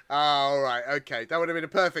 All right, okay, that would have been a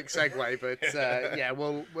perfect segue, but yeah,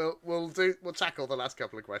 we'll tackle the last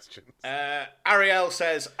couple of questions. Ariel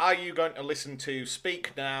says, "Are you going to listen to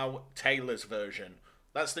Speak Now, Taylor's version?"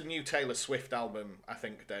 That's the new Taylor Swift album, I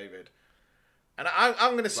think, David. And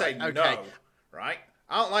I'm going to say right, okay. no, right?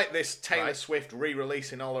 I don't like this Taylor Swift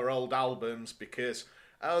re-releasing all her old albums because,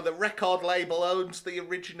 oh, the record label owns the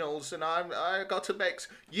originals and I got to make...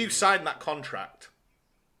 You signed that contract.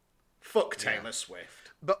 Fuck Taylor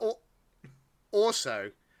Swift. But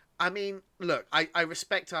also, I mean, look, I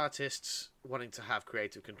respect artists wanting to have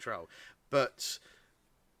creative control, but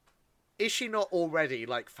is she not already,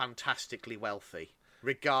 like, fantastically wealthy?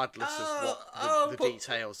 Regardless of what the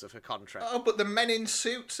details of her contract. Oh, but the men in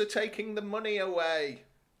suits are taking the money away.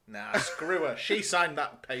 Nah, screw her. She signed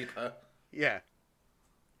that paper. Yeah.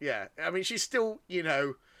 Yeah. I mean, she's still, you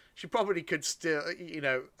know, she probably could still, you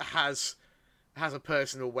know, has a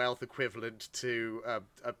personal wealth equivalent to,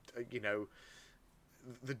 you know,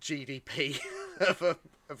 the GDP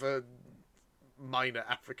of a minor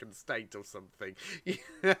African state or something. You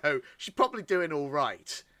know, she's probably doing all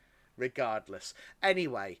right. Regardless.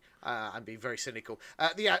 Anyway, I'm being very cynical.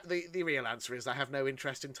 The real answer is I have no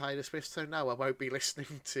interest in Taylor Swift, so no, I won't be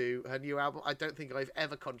listening to her new album. I don't think I've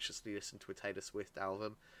ever consciously listened to a Taylor Swift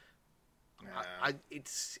album. Yeah.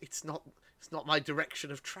 It's not my direction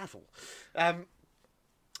of travel.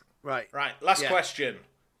 Right. Last question.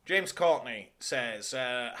 James Courtney says,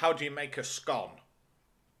 "How do you make a scone?"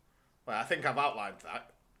 Well, I think I've outlined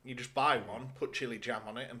that. You just buy one, put chili jam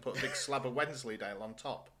on it, and put a big slab of Wensleydale on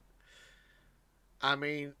top. I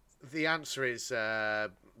mean, the answer is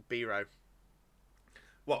Biro.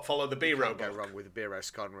 What, follow the Biro book? You can't go wrong with a Biro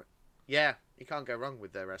scone. Yeah, you can't go wrong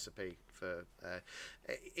with their recipe for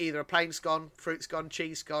either a plain scone, fruit scone,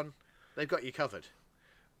 cheese scone. They've got you covered.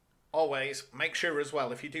 Always make sure as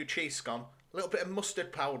well, if you do cheese scone, a little bit of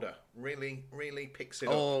mustard powder really, really picks it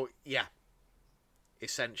up. Oh, yeah.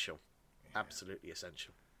 Essential. Yeah. Absolutely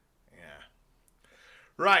essential. Yeah.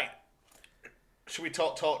 Right. Should we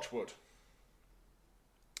talk Torchwood?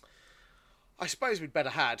 I suppose we'd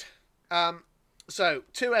better had. So,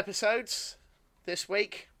 2 episodes this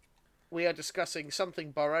week. We are discussing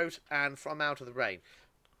Something Borrowed and From Out of the Rain.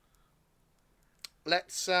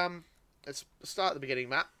 Let's start at the beginning,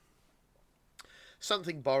 Matt.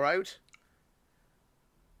 Something Borrowed.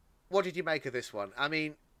 What did you make of this one? I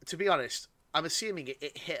mean, to be honest, I'm assuming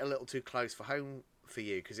it hit a little too close for home for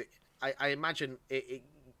you, because I imagine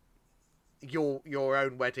your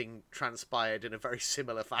own wedding transpired in a very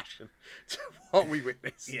similar fashion to what we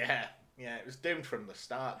witnessed. Yeah. Yeah, it was doomed from the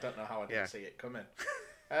start. Don't know how I didn't see it coming.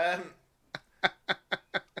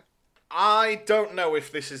 I don't know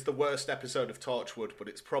if this is the worst episode of Torchwood, but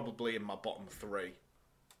it's probably in my bottom 3.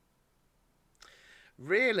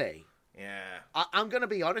 Really? Yeah. I'm going to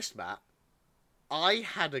be honest, Matt. I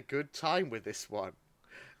had a good time with this one.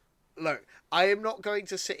 Look, I am not going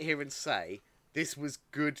to sit here and say this was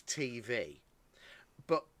good TV.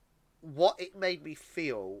 But what it made me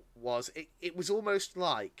feel was it was almost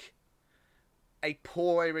like a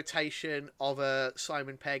poor imitation of a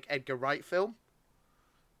Simon Pegg, Edgar Wright film.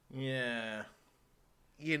 Yeah.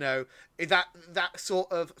 You know, that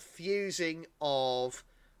sort of fusing of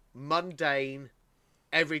mundane,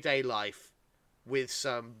 everyday life with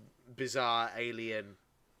some bizarre alien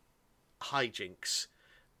hijinks.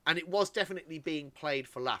 And it was definitely being played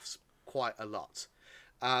for laughs quite a lot.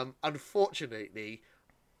 Unfortunately,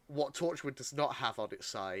 what Torchwood does not have on its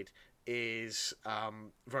side is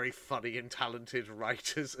very funny and talented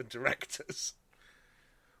writers and directors.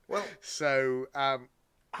 Well, so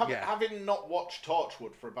having not watched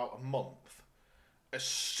Torchwood for about a month, as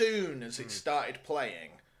soon as it started playing,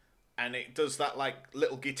 and it does that like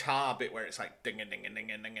little guitar bit where it's like ding a ding a ding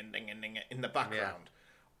a ding a ding a ding in the background.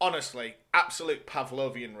 Honestly, absolute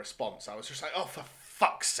Pavlovian response. I was just like, oh, for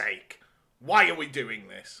fuck's sake, why are we doing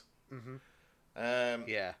this? Mm-hmm.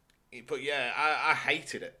 But yeah, I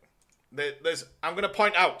hated it. I'm going to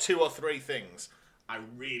point out 2 or 3 things I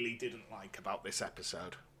really didn't like about this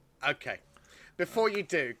episode. Okay. Before you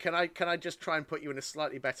do, can I just try and put you in a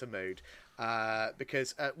slightly better mood?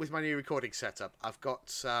 Because with my new recording setup, I've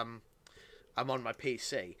got I'm on my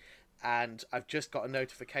PC, and I've just got a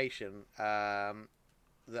notification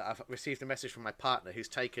that I've received a message from my partner who's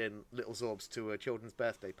taken Little Zorbs to a children's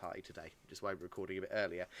birthday party today, which is why we're recording a bit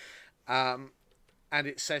earlier. And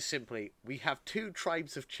it says simply, we have 2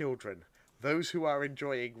 tribes of children, those who are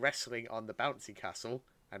enjoying wrestling on the bouncy castle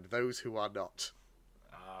and those who are not.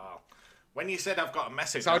 When you said I've got a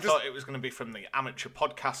message, so I thought it was going to be from the Amateur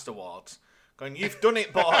Podcast Awards. Going, you've done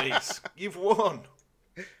it, boys. You've won.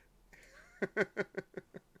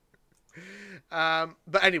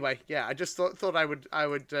 But anyway, yeah, I just thought I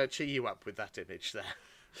would cheer you up with that image there.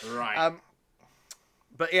 Right.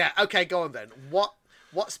 But yeah, okay, go on then. What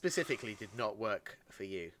specifically did not work for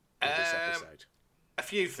you in this episode? A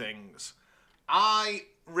few things. I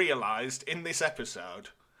realised in this episode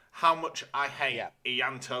how much I hate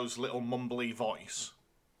Ianto's little mumbly voice.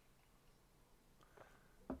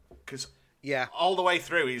 Because all the way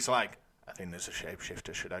through he's like, I think there's a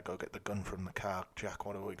shapeshifter. Should I go get the gun from the car? Jack,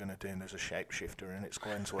 what are we going to do? And there's a shapeshifter and it's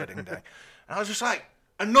Gwen's wedding day. And I was just like,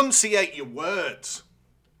 enunciate your words.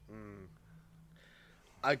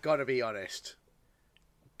 I gotta be honest.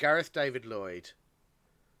 Gareth David Lloyd,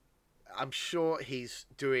 I'm sure he's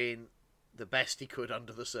doing the best he could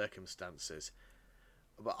under the circumstances.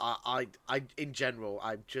 But I in general,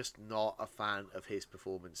 I'm just not a fan of his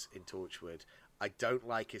performance in Torchwood. I don't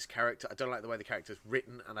like his character. I don't like the way the character's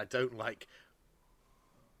written, and I don't like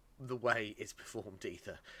the way it's performed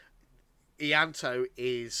either. Ianto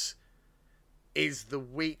is the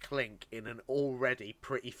weak link in an already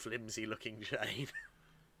pretty flimsy-looking chain.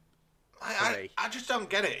 I just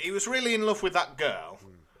don't get it. He was really in love with that girl.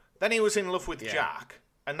 Then he was in love with Jack,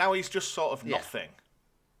 and now he's just sort of nothing.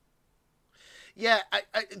 Yeah,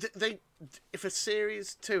 for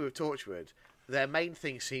series 2 of Torchwood, their main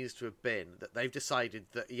thing seems to have been that they've decided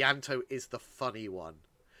that Ianto is the funny one.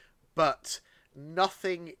 But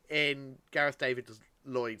nothing in Gareth David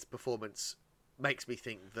Lloyd's performance makes me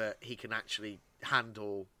think that he can actually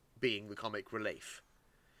handle being the comic relief.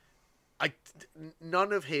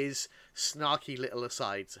 None of his snarky little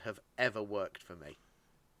asides have ever worked for me.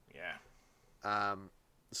 Yeah.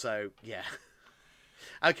 So, yeah.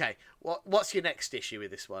 Okay, what's your next issue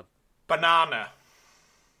with this one? Banana.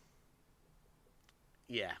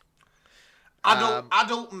 Yeah.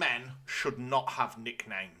 Adult men should not have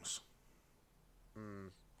nicknames.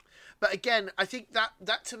 But again, I think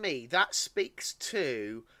that to me, that speaks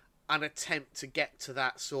to an attempt to get to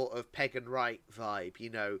that sort of Pegg and Wright vibe,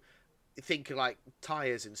 you know, think like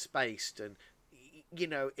Tyres and Spaced, and, you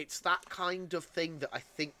know, it's that kind of thing that I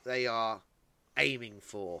think they are aiming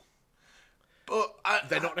for. But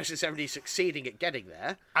they're not necessarily succeeding at getting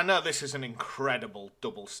there. I know this is an incredible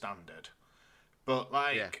double standard, but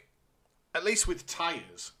at least with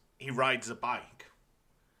Tyres, he rides a bike.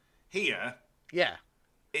 Here,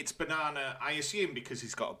 it's Banana, I assume because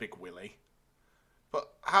he's got a big willy.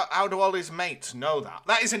 But how do all his mates know that?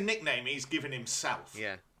 That is a nickname he's given himself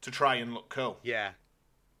to try and look cool. Yeah.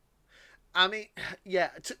 I mean,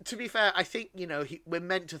 to be fair, I think, you know, we're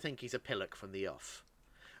meant to think he's a pillock from the off.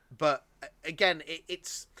 But again,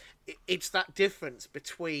 it's that difference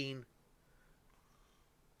between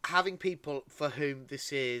having people for whom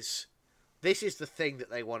this is the thing that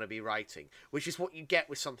they want to be writing, which is what you get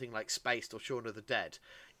with something like Spaced or Shaun of the Dead.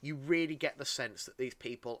 You really get the sense that these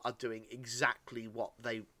people are doing exactly what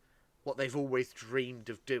they've always dreamed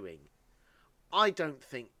of doing. I don't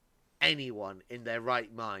think anyone in their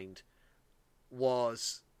right mind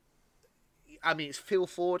was... I mean, it's Phil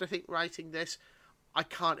Ford, I think, writing this. I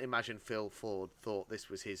can't imagine Phil Ford thought this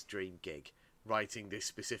was his dream gig, writing this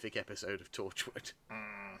specific episode of Torchwood.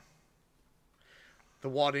 The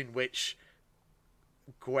one in which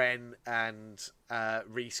Gwen and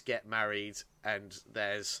Reese get married, and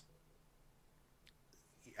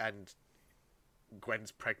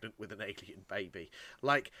Gwen's pregnant with an alien baby.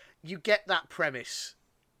 Like, you get that premise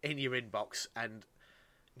in your inbox, and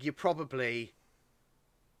you probably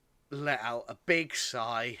let out a big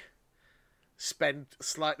sigh, spend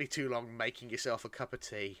slightly too long making yourself a cup of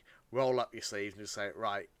tea, roll up your sleeves and just say,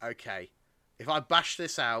 right, okay, if I bash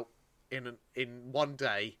this out in one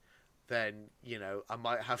day, then, you know, I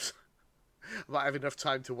might have enough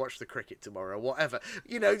time to watch the cricket tomorrow, or whatever.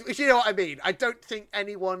 You know what I mean? I don't think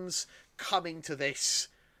anyone's coming to this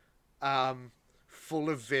full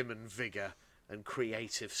of vim and vigour and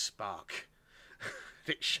creative spark.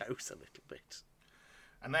 It shows a little bit.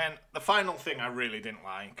 And then the final thing I really didn't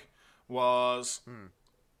like was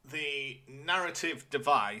the narrative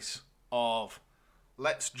device of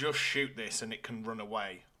let's just shoot this and it can run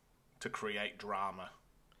away to create drama.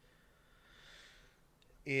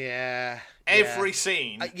 Yeah. Every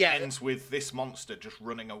scene ends with this monster just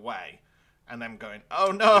running away and them going,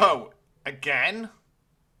 oh no, again?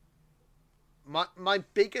 My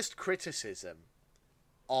biggest criticism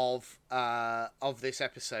of this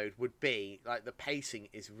episode would be, like, the pacing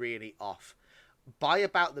is really off. By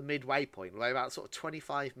about the midway point, like about sort of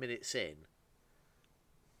 25 minutes in,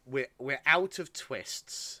 we're out of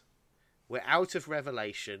twists, we're out of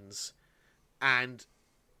revelations, and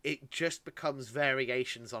it just becomes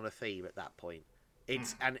variations on a theme at that point.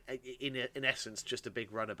 It's in essence just a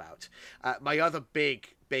big runabout. My other big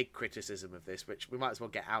criticism of this, which we might as well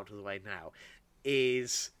get out of the way now,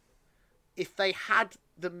 is if they had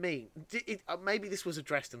the means, maybe this was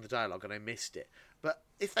addressed in the dialogue and I missed it, but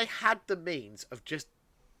if they had the means of just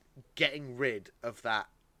getting rid of that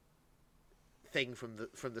thing from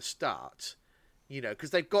the start, you know,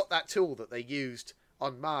 because they've got that tool that they used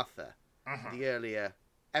on Martha in the earlier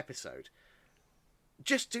episode,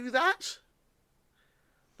 just do that.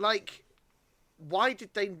 Like, why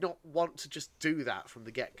did they not want to just do that from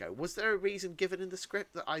the get-go? Was there a reason given in the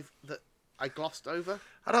script that I glossed over?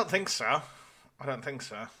 I don't think so.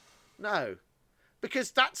 No,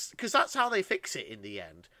 because that's how they fix it in the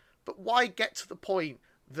end. But why get to the point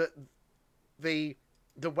that the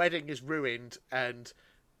wedding is ruined and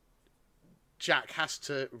Jack has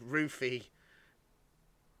to roofie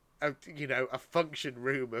a function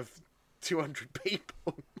room of 200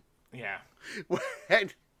 people? Yeah.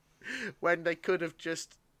 When they could have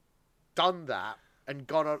just done that and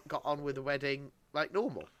got on with the wedding like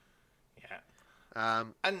normal. Yeah.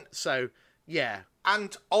 And so, yeah.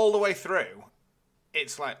 And all the way through,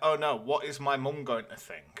 it's like, oh no, what is my mum going to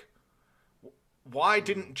think? Why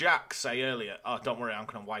didn't Jack say earlier, oh, don't worry, I'm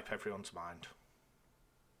going to wipe everyone's mind?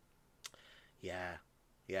 Yeah,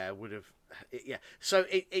 it would have. Yeah, so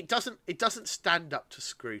it doesn't stand up to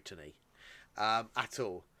scrutiny at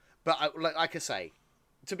all. But like I say,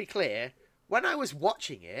 to be clear, when I was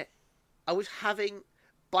watching it, I was having,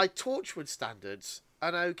 by Torchwood standards,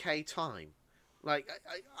 an okay time. Like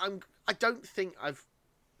I don't think I've,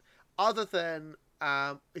 other than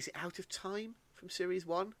is it Out of Time from series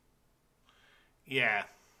 1? Yeah.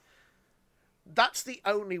 That's the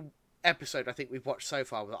only episode I think we've watched so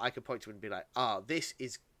far that I could point to and be like, this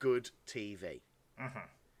is good TV.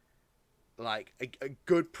 Like, a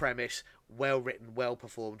good premise, well written, well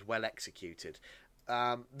performed, well executed.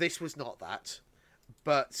 This was not that.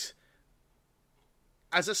 But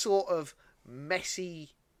as a sort of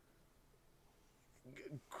messy,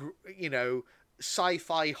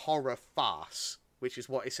 sci-fi horror farce, which is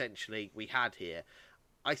what essentially we had here,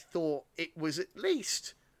 I thought it was at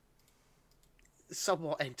least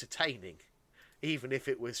somewhat entertaining, even if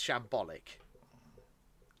it was shambolic.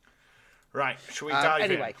 Right, shall we dive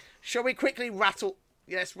in? Anyway, shall we quickly rattle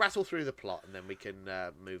through the plot and then we can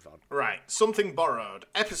move on. Right, Something Borrowed,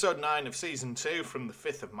 episode 9 of season 2 from the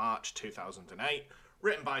 5th of March 2008,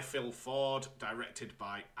 written by Phil Ford, directed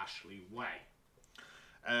by Ashley Way.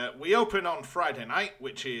 We open on Friday night,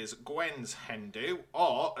 which is Gwen's hen do,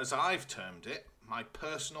 or, as I've termed it, my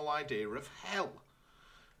personal idea of hell.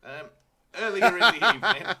 earlier in the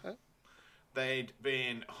evening, they'd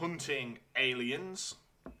been hunting aliens,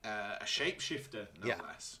 a shapeshifter, no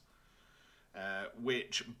less,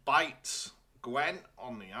 which bites Gwen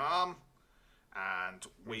on the arm. And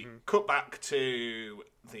we cut back to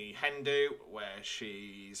the Hendu, where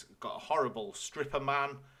she's got a horrible stripper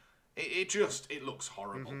man. It looks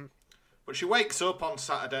horrible. But she wakes up on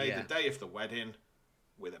Saturday, the day of the wedding,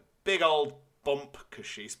 with a big old bump because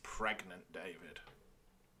she's pregnant, David.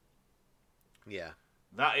 Yeah.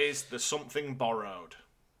 That is the something borrowed.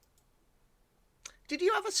 Did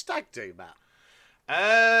you have a stag do, Matt?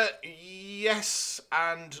 Yes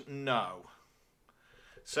and no.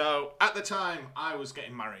 So, at the time I was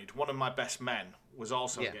getting married, one of my best men was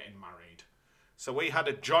also getting married. So we had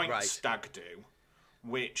a joint stag do,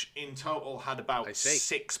 which in total had about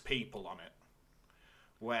 6 people on it.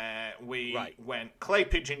 Where we went clay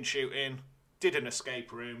pigeon shooting, did an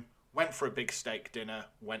escape room, went for a big steak dinner,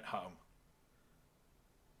 went home.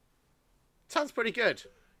 Sounds pretty good.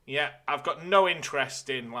 Yeah, I've got no interest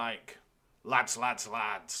in, lads.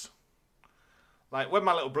 Like, when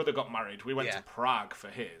my little brother got married, we went to Prague for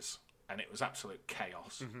his, and it was absolute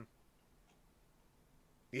chaos.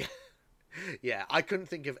 Yeah. Yeah, I couldn't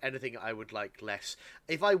think of anything I would like less.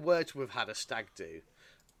 If I were to have had a stag do,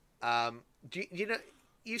 you know,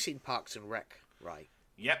 you've seen Parks and Rec, right?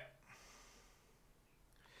 Yep.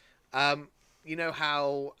 You know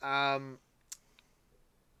how,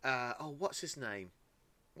 what's his name?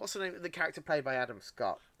 What's the name of the character played by Adam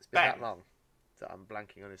Scott? It's been that long that I'm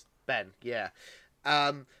blanking on his... Ben, yeah.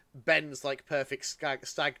 Ben's, perfect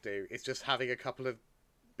stag do is just having a couple of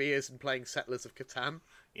beers and playing Settlers of Catan.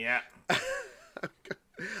 Yeah.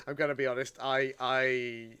 I'm going to be honest,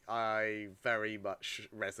 I very much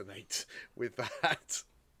resonate with that.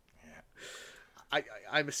 Yeah.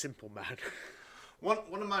 I'm a simple man.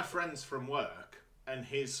 One of my friends from work and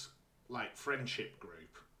his, friendship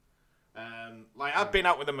group, I've been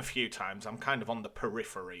out with them a few times. I'm kind of on the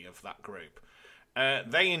periphery of that group.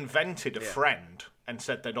 They invented a friend and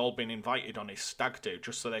said they'd all been invited on his stag do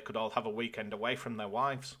just so they could all have a weekend away from their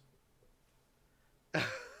wives.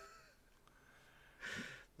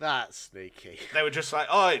 That's sneaky. They were just like,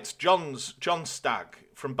 oh, it's John Stag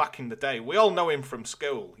from back in the day. We all know him from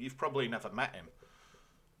school. You've probably never met him.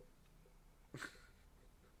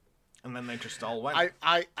 And then they just all went.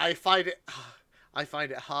 I find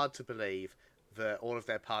it hard to believe that all of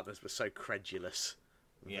their partners were so credulous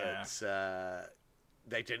that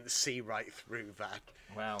they didn't see right through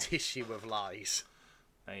that tissue of lies.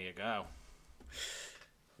 There you go.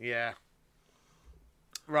 Yeah.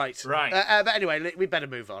 Right. But anyway, we better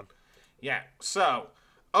move on. Yeah. So,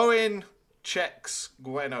 Owen checks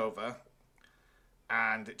Gwen over,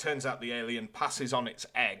 and it turns out the alien passes on its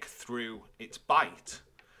egg through its bite.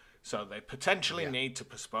 So they potentially need to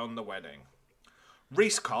postpone the wedding.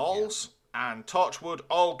 Reese calls, and Torchwood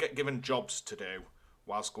all get given jobs to do,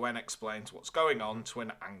 whilst Gwen explains what's going on to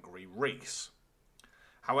an angry Reese.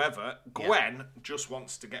 However, Gwen just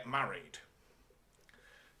wants to get married.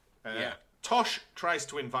 Tosh tries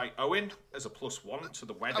to invite Owen as a +1 to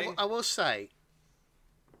the wedding. I will say,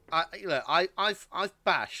 I've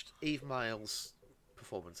bashed Eve Miles'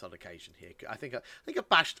 performance on occasion here. I think I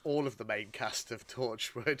bashed all of the main cast of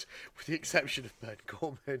Torchwood, with the exception of Bern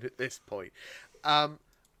Gorman at this point.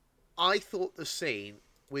 I thought the scene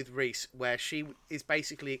with Reese where she is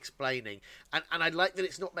basically explaining, and I like that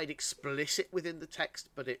it's not made explicit within the text,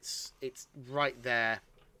 but it's right there,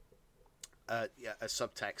 a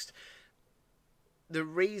subtext. The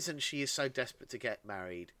reason she is so desperate to get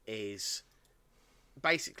married is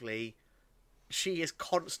basically she is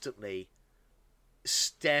constantly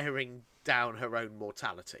staring down her own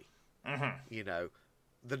mortality. Mm-hmm. You know,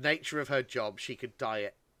 the nature of her job, she could die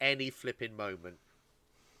at any flipping moment.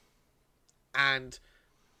 And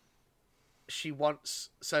she's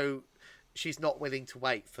not willing to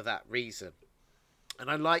wait for that reason. And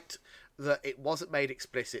I liked that it wasn't made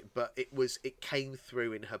explicit, but it came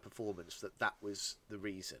through in her performance that was the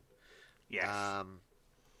reason. Yes.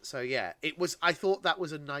 So yeah, I thought that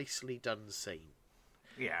was a nicely done scene.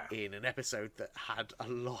 Yeah. In an episode that had a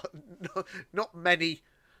lot, not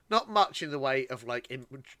much in the way of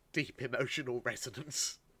deep emotional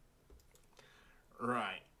resonance.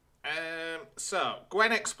 Right. So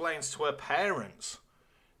Gwen explains to her parents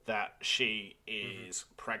that she is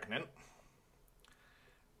pregnant.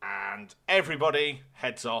 And everybody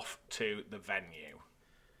heads off to the venue.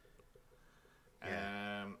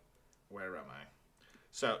 Yeah. Where am I?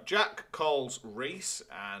 So Jack calls Reese,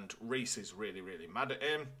 and Reese is really, really mad at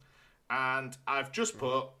him. And I've just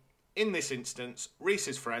put, in this instance,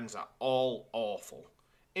 Reese's friends are all awful.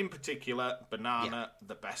 In particular, Banana,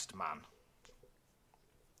 the best man.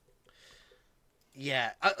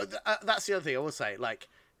 Yeah, that's the other thing I will say. Like,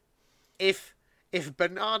 if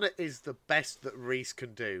Banana is the best that Reese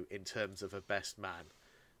can do in terms of a best man,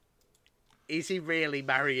 is he really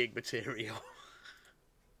marrying material?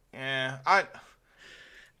 Yeah, I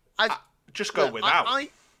just go Look, without.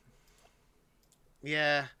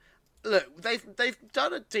 Yeah. Look, they've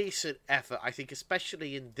done a decent effort, I think,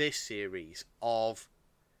 especially in this series, of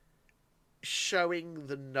showing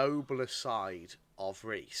the nobler side of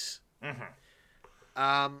Reese.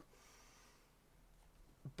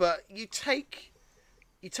 But you take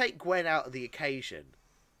Gwen out of the occasion,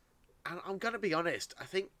 and I'm going to be honest, I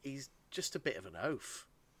think he's just a bit of an oaf.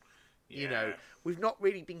 You know, we've not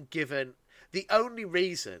really been given the only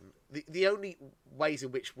reason, the only ways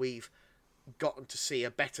in which we've gotten to see a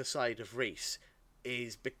better side of Reese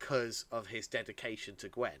is because of his dedication to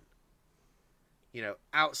Gwen. You know,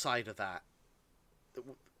 outside of that,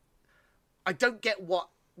 I don't get what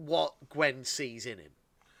Gwen sees in him,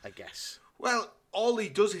 I guess. Well, all he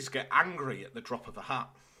does is get angry at the drop of a hat.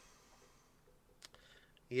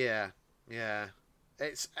 Yeah.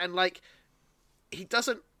 It's and like he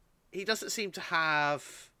doesn't seem to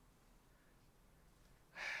have.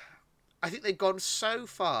 I think they've gone so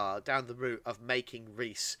far down the route of making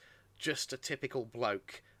Reese just a typical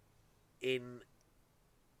bloke in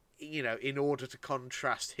order to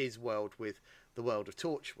contrast his world with the world of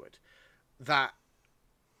Torchwood, that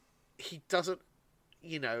he doesn't,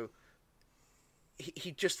 he's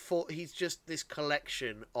just this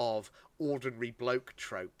collection of ordinary bloke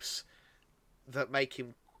tropes that make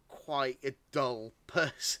him quite a dull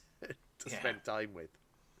person to spend time with.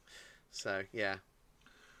 So, yeah.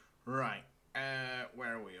 Right.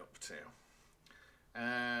 Where are we up to?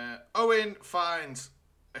 Owen finds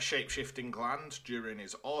a shape-shifting gland during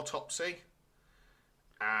his autopsy,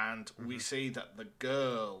 and we see that the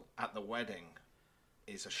girl at the wedding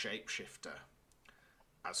is a shapeshifter,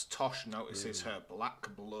 as Tosh notices her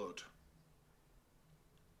black blood.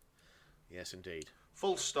 Yes, indeed.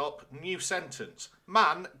 Full stop, new sentence.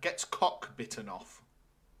 Man gets cock bitten off.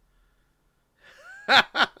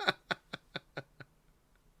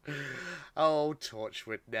 Oh,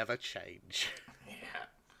 Torchwood never change. Yeah.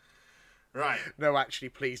 Right. No, actually,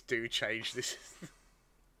 please do change this.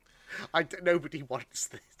 Nobody wants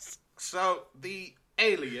this. So, the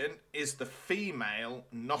alien is the female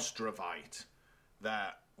Nostrovite,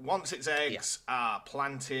 that once its eggs are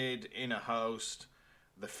planted in a host,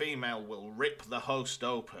 the female will rip the host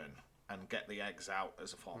open and get the eggs out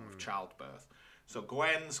as a form of childbirth. So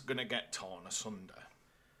Gwen's going to get torn asunder.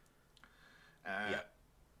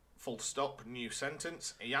 Full stop, new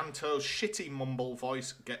sentence. Ianto's shitty mumble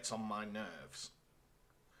voice gets on my nerves.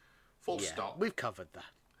 Full stop. We've covered that.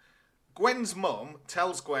 Gwen's mum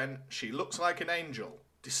tells Gwen she looks like an angel,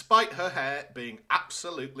 despite her hair being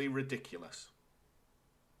absolutely ridiculous.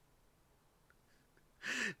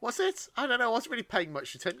 Was it? I don't know. I wasn't really paying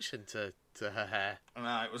much attention to her hair.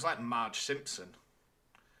 It was like Marge Simpson.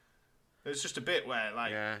 It was just a bit where,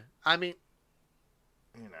 like... Yeah. I mean...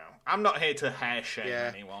 I'm not here to hair shame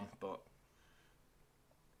anyone, but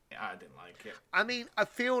I didn't like it. I mean, I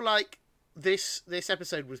feel like this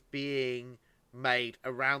episode was being made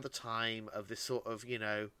around the time of this sort of,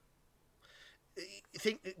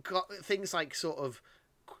 things like sort of...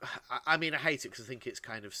 I mean, I hate it because I think it's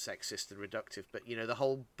kind of sexist and reductive, but, the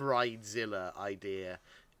whole Bridezilla idea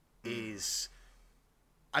is...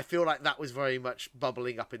 I feel like that was very much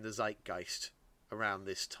bubbling up in the zeitgeist around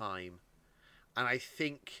this time. And I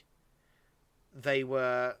think they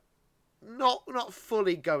were not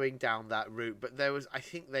fully going down that route, but I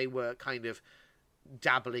think they were kind of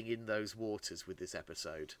dabbling in those waters with this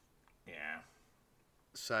episode. Yeah.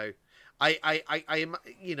 So I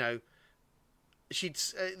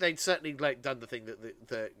they'd certainly done the thing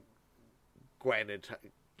that Gwen had,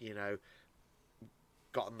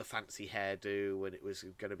 gotten the fancy hairdo, and it was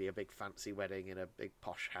going to be a big fancy wedding in a big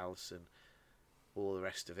posh house and all the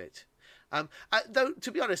rest of it. Though,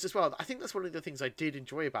 to be honest as well, I think that's one of the things I did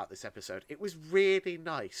enjoy about this episode. It was really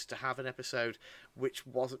nice to have an episode which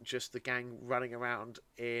wasn't just the gang running around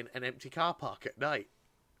in an empty car park at night.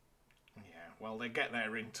 Yeah, well, they get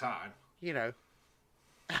there in time.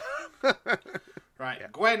 Right, yeah.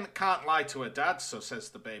 Gwen can't lie to her dad, so says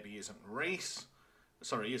the baby isn't Reese's.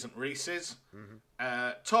 Mm-hmm.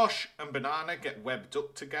 Tosh and Banana get webbed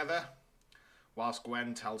up together, whilst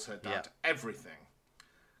Gwen tells her dad everything.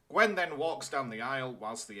 Gwen then walks down the aisle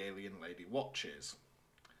whilst the alien lady watches.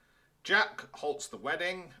 Jack halts the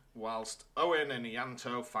wedding, whilst Owen and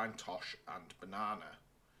Ianto find Tosh and Banana.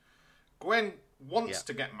 Gwen wants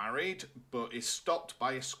to get married, but is stopped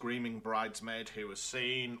by a screaming bridesmaid who is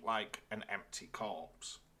seen like an empty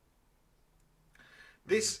corpse.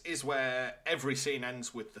 This is where every scene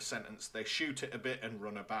ends with the sentence, they shoot it a bit and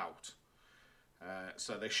run about.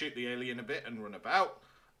 So they shoot the alien a bit and run about.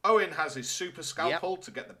 Owen has his super scalpel to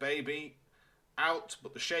get the baby out,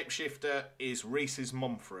 but the shapeshifter is Reese's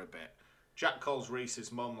mum for a bit. Jack calls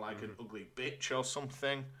Reese's mum like an ugly bitch or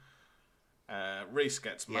something. Reese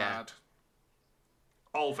gets mad.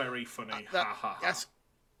 All very funny. Ha ha ha.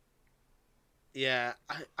 Yeah,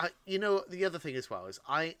 I you know, the other thing as well is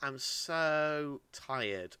I am so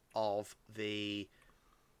tired of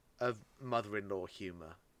mother-in-law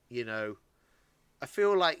humour. You know, I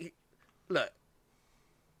feel like, look,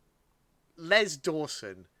 Les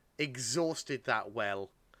Dawson exhausted that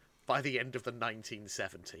well by the end of the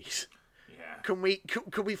 1970s. Yeah. Can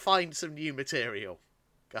we find some new material,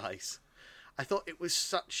 guys? I thought it was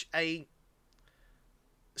such a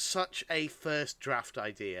first draft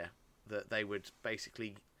idea that they would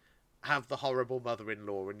basically have the horrible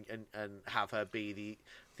mother-in-law and have her be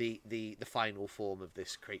the final form of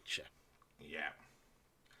this creature. Yeah.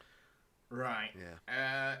 Right.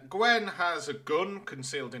 Yeah. Gwen has a gun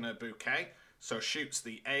concealed in her bouquet, so shoots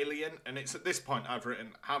the alien, and it's at this point I've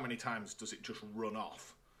written, how many times does it just run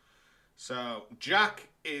off? So Jack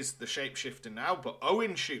is the shapeshifter now, but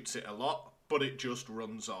Owen shoots it a lot, but it just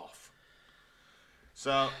runs off.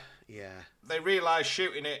 So yeah, they realise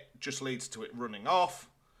shooting it just leads to it running off,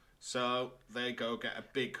 so they go get a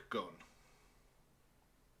big gun.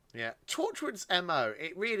 Yeah. Torchwood's MO,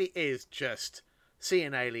 it really is just see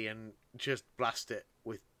an alien, just blast it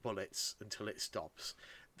with bullets until it stops.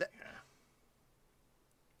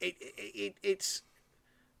 It's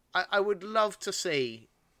I would love to see.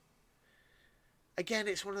 Again,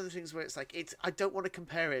 it's one of the things where it's like I don't want to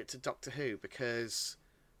compare it to Doctor Who, because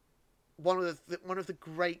one of the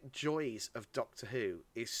great joys of Doctor Who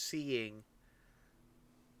is seeing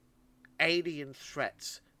alien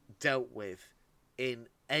threats dealt with in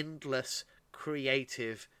endless,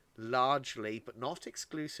 creative, largely, but not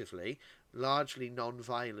exclusively, largely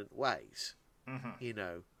non-violent ways. Mm-hmm. You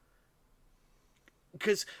know,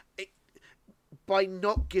 because by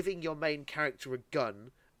not giving your main character a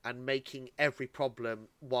gun and making every problem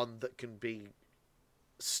one that can be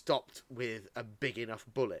stopped with a big enough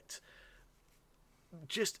bullet,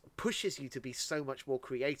 just pushes you to be so much more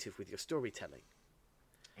creative with your storytelling.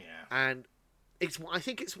 Yeah. And I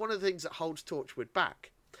think it's one of the things that holds Torchwood back,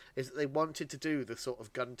 is that they wanted to do the sort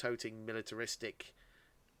of gun-toting, militaristic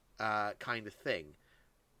kind of thing.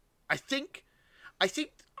 I think I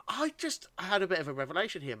had a bit of a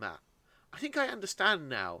revelation here, Matt. I think I understand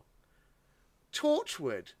now.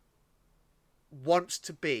 Torchwood wants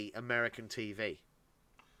to be American TV.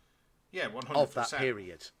 Yeah, 100%. Of that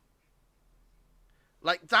period.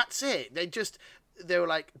 Like, that's it. They were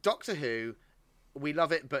like, Doctor Who, we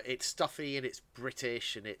love it, but it's stuffy and it's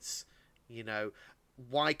British and it's, you know,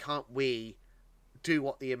 why can't we do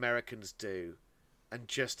what the Americans do and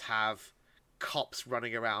just have cops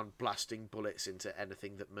running around blasting bullets into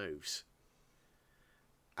anything that moves?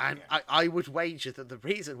 And yeah. I would wager that the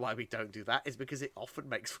reason why we don't do that is because it often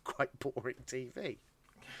makes for quite boring TV.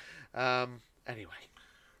 Anyway.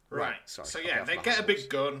 Right. Sorry. So yeah, they get a big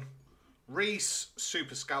gun. Reese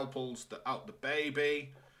super scalpels out the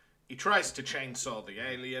baby. He tries to chainsaw the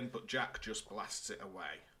alien, but Jack just blasts it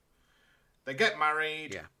away. They get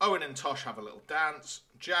married. Yeah. Owen and Tosh have a little dance.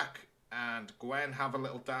 Jack and Gwen have a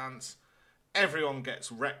little dance. Everyone gets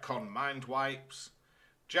retcon mind wipes.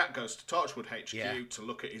 Jack goes to Torchwood HQ to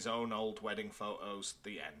look at his own old wedding photos.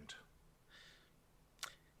 The end.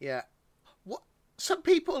 Yeah. What? Some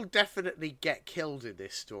people definitely get killed in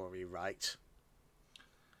this story, right?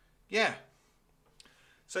 Yeah.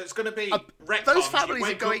 So it's going to be retcons. Those families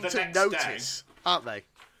are are going to notice, aren't they?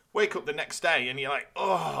 Wake up the next day and you're like,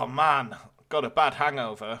 oh man, got a bad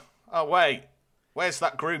hangover. Oh wait, where's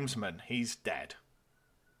that groomsman? He's dead.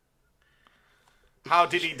 How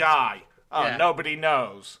did he die? Oh, Yeah. Nobody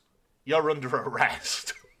knows. You're under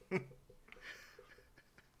arrest.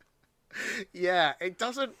 Yeah, it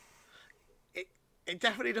doesn't. It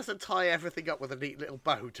definitely doesn't tie everything up with a neat little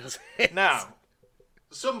bow, does it? Now,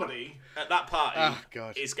 somebody at that party Oh,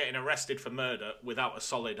 God. is getting arrested for murder without a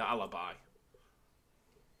solid alibi.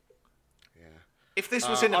 Yeah. If this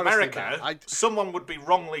was in honestly, America, Matt, someone would be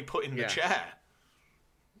wrongly put in the Yeah. chair.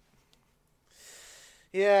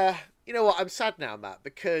 Yeah. You know what? I'm sad now, Matt,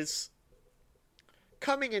 because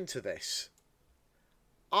coming into this,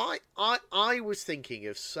 I was thinking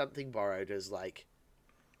of something borrowed as like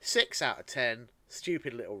 6 out of 10,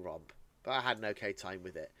 stupid little romp, but I had an okay time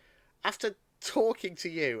with it. After talking to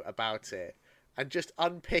you about it and just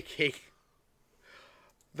unpicking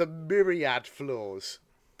the myriad flaws,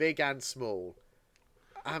 big and small,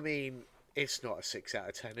 I mean, It's not a 6 out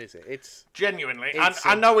of 10, is it? It's Genuinely. It's,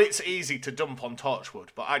 I know it's easy to dump on Torchwood,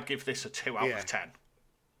 but I'd give this a 2 out of 10.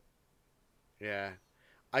 yeah.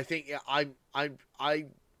 I think I'd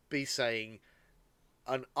be saying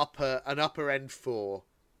an upper end 4,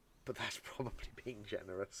 but that's probably being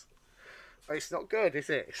generous. It's not good, is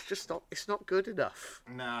it? It's just not. It's not good enough.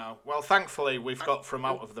 No. Well, thankfully, we've got From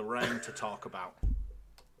Out of the Rain to talk about.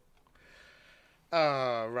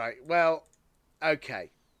 Oh, right. Well, okay.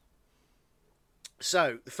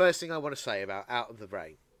 So, the first thing I want to say about Out of the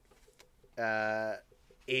Rain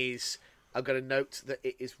is I'm going to note that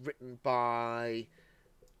it is written by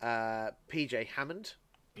PJ Hammond.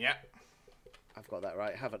 Yeah. I've got that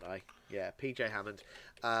right, haven't I? Yeah, PJ Hammond.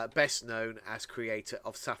 Best known as creator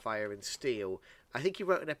of Sapphire and Steel. I think he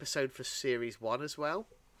wrote an episode for Series 1 as well.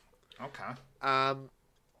 Okay.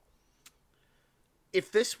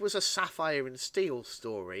 If this was a Sapphire and Steel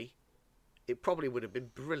story, it probably would have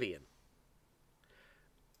been brilliant.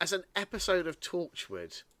 As an episode of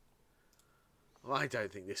Torchwood, well, I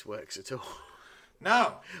don't think this works at all.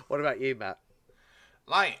 No. What about you, Matt?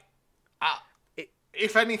 Like,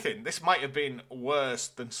 if anything, this might have been worse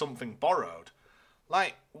than Something Borrowed.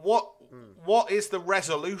 Like, what is the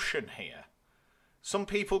resolution here? Some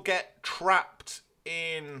people get trapped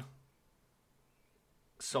in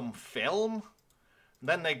some film,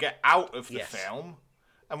 then they get out of the film,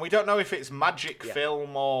 and we don't know if it's magic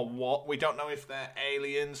film or what. We don't know if they're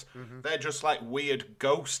aliens. Mm-hmm. They're just like weird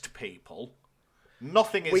ghost people.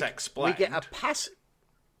 Nothing is explained. We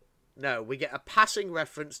get a passing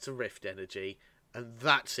reference to Rift Energy, and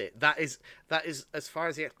that's it. That is as far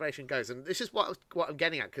as the explanation goes. And this is what I'm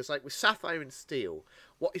getting at, because like with Sapphire and Steel,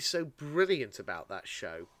 what is so brilliant about that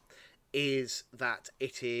show is that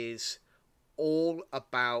it is all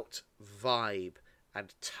about vibe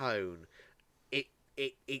and tone.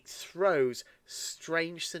 It throws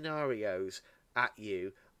strange scenarios at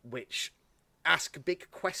you which ask big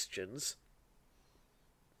questions,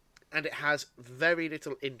 and it has very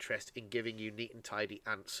little interest in giving you neat and tidy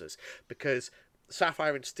answers, because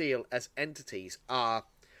Sapphire and Steel as entities are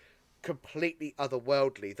completely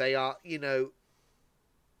otherworldly. They are,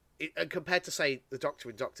 compared to, say, the Doctor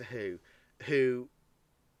in Doctor who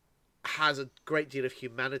has a great deal of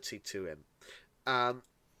humanity to him.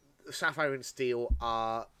 Sapphire and Steel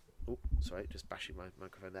are... Oh, sorry, just bashing my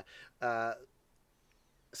microphone there.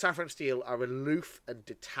 Sapphire and Steel are aloof and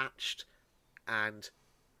detached, and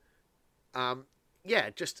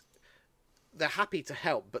just they're happy to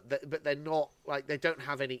help, but they're not, like, they don't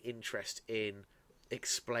have any interest in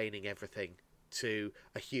explaining everything to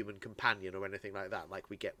a human companion or anything like that, like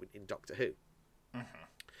we get in Doctor Who.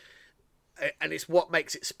 Mm-hmm. And it's what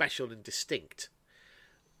makes it special and distinct.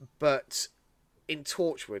 But in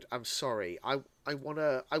Torchwood, I'm sorry, I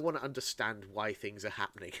wanna understand why things are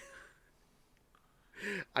happening.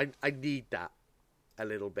 I need that a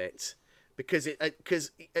little bit, because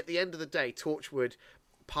at the end of the day, Torchwood,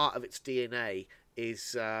 part of its DNA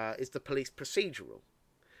is the police procedural,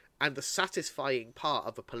 and the satisfying part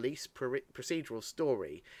of a police procedural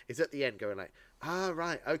story is at the end going like,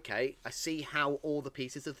 right, okay, I see how all the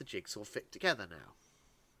pieces of the jigsaw fit together now.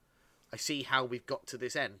 I see how we've got to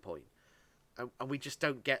this end point. And we just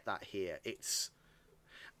don't get that here.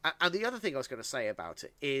 And the other thing I was going to say about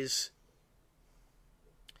it is,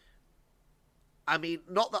 I mean,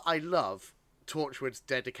 not that I love Torchwood's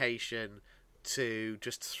dedication to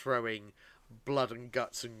just throwing blood and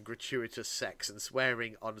guts and gratuitous sex and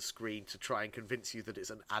swearing on screen to try and convince you that it's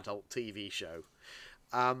an adult TV show.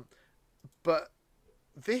 But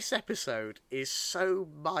this episode is so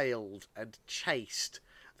mild and chaste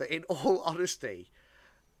that, in all honesty,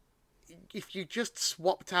 if you just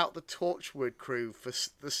swapped out the Torchwood crew for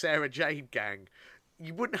the Sarah Jane gang,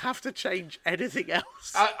 you wouldn't have to change anything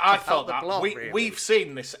else. I thought that. Plot, really. We've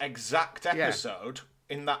seen this exact episode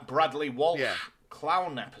in that Bradley Walsh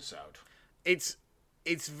clown episode. It's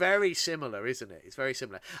very similar, isn't it? It's very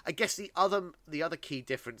similar. I guess the other key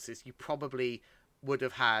difference is you probably would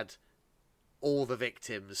have had all the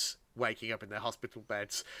victims waking up in their hospital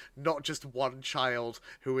beds, not just one child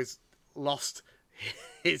who has lost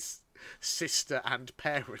his sister and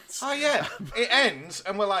parents. Oh yeah, it ends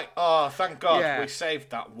and we're like, oh, thank God we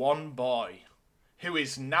saved that one boy who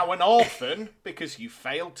is now an orphan because you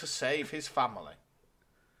failed to save his family.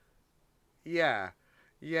 Yeah.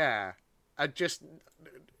 And just,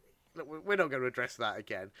 we're not going to address that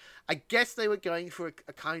again. I guess they were going for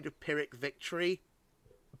a kind of Pyrrhic victory,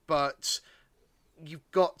 but you've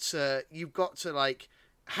got to like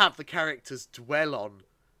have the characters dwell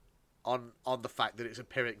on the fact that it's a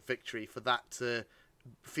Pyrrhic victory for that to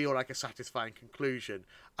feel like a satisfying conclusion,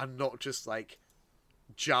 and not just like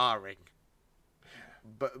jarring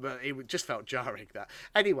but it just felt jarring that.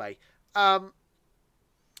 Anyway,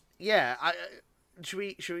 yeah. Should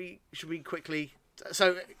we quickly?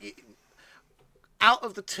 So, out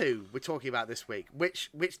of the two we're talking about this week, which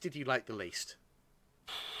did you like the least?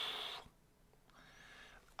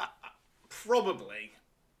 Probably.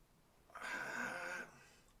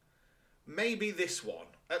 Maybe this one.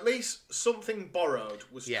 At least Something Borrowed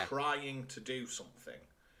was trying to do something.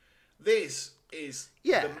 This is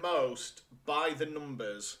the most, by the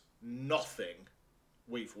numbers, nothing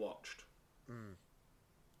we've watched.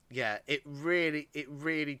 Yeah, it really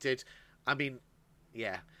did. I mean,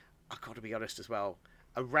 yeah, I've got to be honest as well.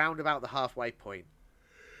 Around about the halfway point,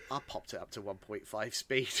 I popped it up to 1.5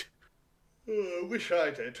 speed. I wish I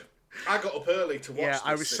did. I got up early to watch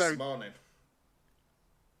this morning.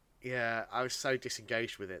 Yeah, I was so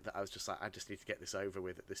disengaged with it that I was just like, I just need to get this over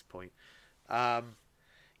with at this point.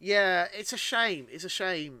 Yeah, it's a shame. It's a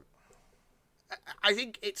shame. I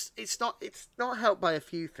think it's not helped by a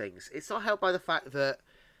few things. It's not helped by the fact that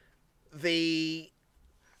the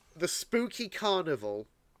spooky carnival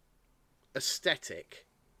aesthetic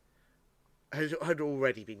had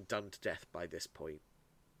already been done to death by this point.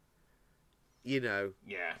 You know.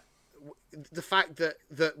 Yeah. The fact that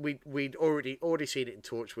we'd already seen it in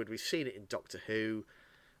Torchwood, we've seen it in Doctor Who.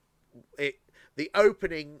 The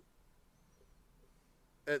opening,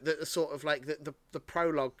 the sort of like the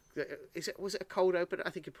prologue. Was it a cold open? I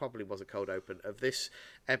think it probably was a cold open of this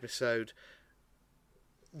episode.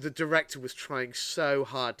 The director was trying so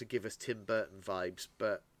hard to give us Tim Burton vibes,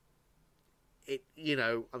 but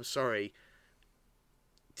I'm sorry,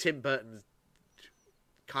 Tim Burton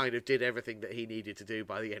kind of did everything that he needed to do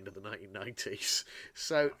by the end of the 1990s.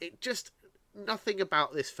 So nothing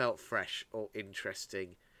about this felt fresh or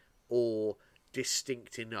interesting or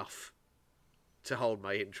distinct enough to hold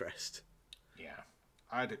my interest. Yeah,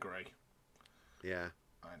 I'd agree. Yeah.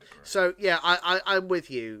 I'd agree. So, yeah, I'm with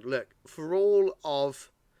you. Look, for all of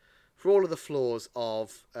the flaws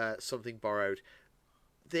of Something Borrowed,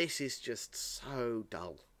 this is just so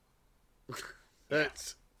dull.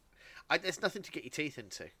 There's nothing to get your teeth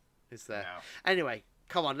into, is there? No. Anyway,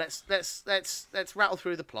 come on, let's rattle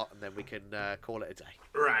through the plot and then we can call it a day.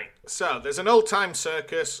 Right. So there's an old-time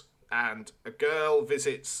circus, and a girl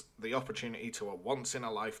visits the opportunity to a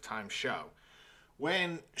once-in-a-lifetime show.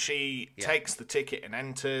 When she takes the ticket and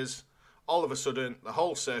enters, all of a sudden the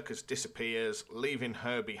whole circus disappears, leaving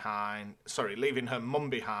her mum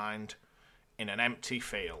behind in an empty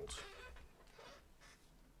field.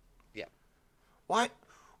 Yeah.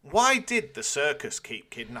 Why did the circus keep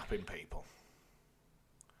kidnapping people?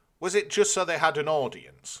 Was it just so they had an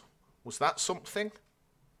audience? Was that something?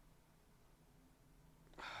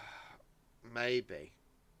 Maybe.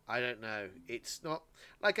 I don't know. It's not...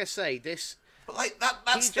 Like I say, this... But like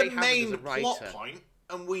that's the main plot point,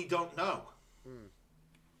 and we don't know.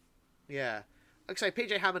 Yeah. Like I say,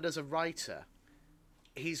 PJ Hammond as a writer,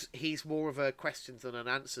 he's more of a questions than an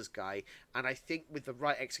answers guy, and I think with the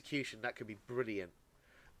right execution, that could be brilliant.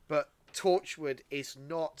 But Torchwood is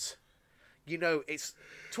not,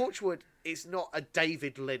 Torchwood is not a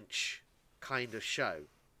David Lynch kind of show.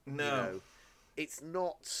 No, it's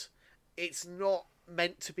not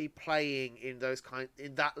meant to be playing in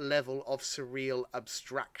that level of surreal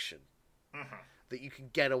abstraction that you can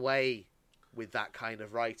get away with that kind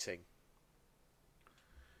of writing.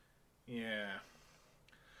 Yeah.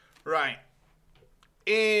 Right.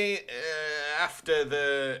 After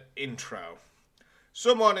the intro,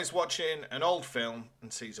 someone is watching an old film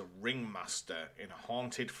and sees a ringmaster in a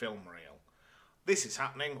haunted film reel. This is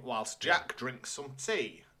happening whilst Jack drinks some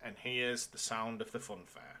tea and hears the sound of the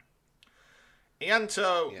funfair.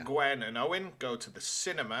 Ianto, Gwen and Owen go to the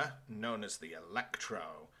cinema known as the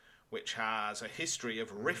Electro, which has a history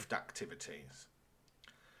of rift activities.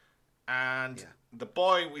 And the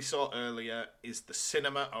boy we saw earlier is the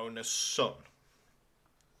cinema owner's son.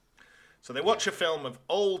 So they watch a film of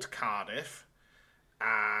old Cardiff,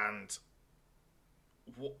 and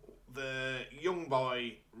the young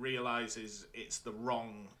boy realises it's the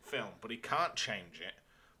wrong film, but he can't change it.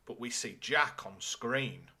 But we see Jack on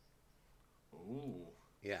screen. Ooh.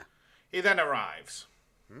 Yeah. He then arrives.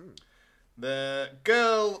 The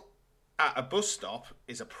girl at a bus stop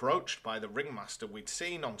is approached by the ringmaster we'd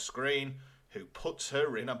seen on screen, who puts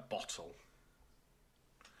her in a bottle.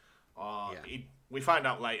 We find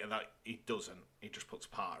out later that he doesn't. He just puts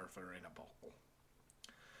part of her in a bottle.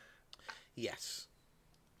 Yes.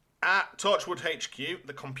 At Torchwood HQ,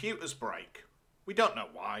 the computers break. We don't know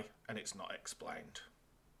why, and it's not explained.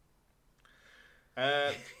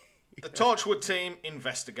 The Torchwood team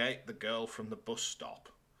investigate the girl from the bus stop,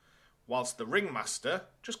 whilst the ringmaster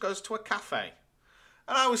just goes to a cafe.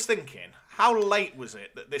 And I was thinking, how late was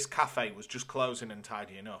it that this cafe was just closing and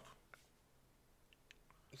tidying up?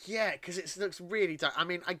 Yeah, because it looks really dark. I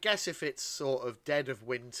mean, I guess if it's sort of dead of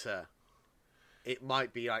winter, it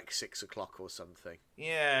might be like 6 o'clock or something.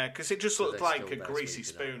 Yeah, because it just So looked they're like still a there greasy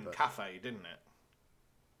sweeping up, spoon but- cafe, didn't it?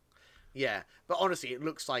 Yeah, but honestly, it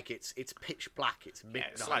looks like it's pitch black. It's Yeah,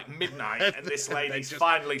 midnight. it's like midnight, and this They're lady's just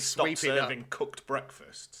finally stopped sweeping up. serving cooked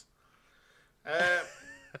breakfasts. Yeah.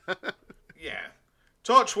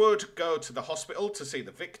 Torchwood go to the hospital to see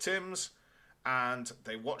the victims, and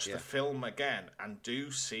they watch Yeah. the film again and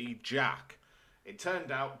do see Jack. It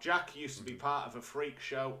turned out Jack used to be part of a freak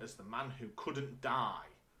show as the man who couldn't die.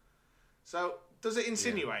 So, does it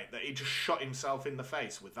insinuate that he just shot himself in the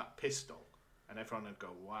face with that pistol? And everyone would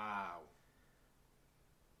go, wow.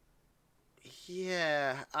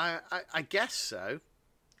 Yeah, I guess so.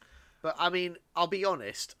 But I mean, I'll be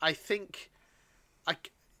honest. I think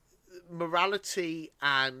morality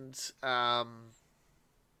and I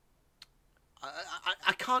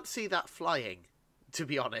can't see that flying. To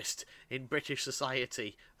be honest, in British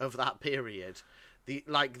society of that period,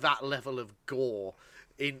 that level of gore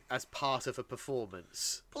in as part of a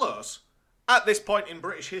performance. Plus, at this point in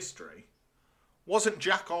British history, wasn't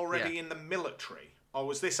Jack already Yeah. in the military? Or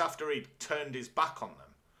was this after he'd turned his back on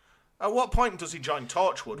them? At what point does he join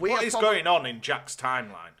Torchwood? We What are is prob- going on in Jack's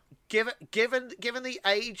timeline? Given the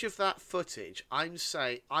age of that footage, I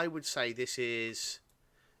would say this is,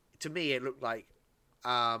 to me, it looked like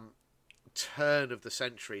turn of the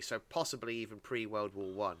century, so possibly even pre-World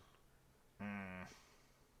War One.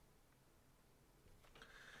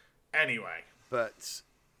 Anyway, But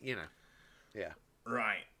yeah,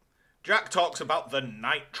 right. Jack talks about the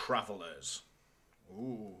Night Travelers.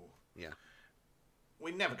 Ooh. yeah.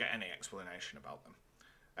 We never get any explanation about them.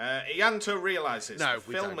 Ianto realises No, the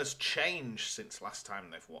we film don't. has changed since last time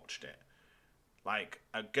they've watched it. Like,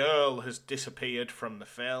 a girl has disappeared from the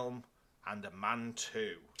film, and a man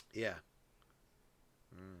too. Yeah.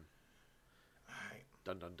 Right.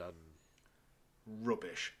 Dun dun dun.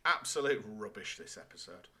 Rubbish. Absolute rubbish, this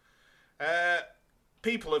episode.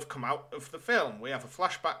 People have come out of the film. We have a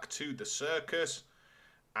flashback to the circus,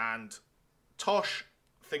 and Tosh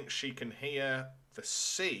thinks she can hear the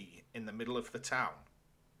sea in the middle of the town.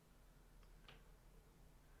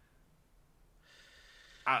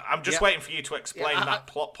 I'm just Yeah. waiting for you to explain Yeah, that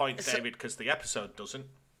plot point, so- David, because the episode doesn't.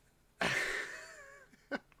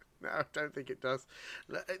 No, I don't think it does.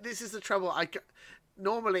 This is the trouble.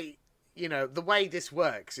 Normally, the way this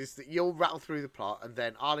works is that you'll rattle through the plot and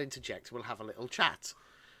then I'll interject. We'll have a little chat.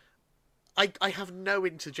 I have no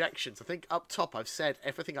interjections. I think up top I've said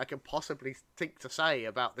everything I can possibly think to say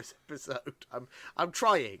about this episode. I'm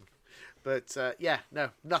trying, but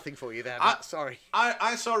no, nothing for you there, Matt. Sorry.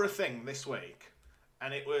 I saw a thing this week,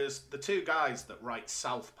 and it was the two guys that write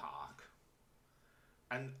South Park.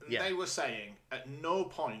 And Yeah. they were saying, at no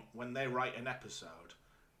point when they write an episode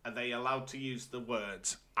are they allowed to use the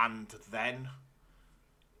words "and then."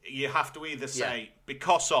 You have to either say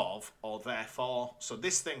 "because of" or "therefore." So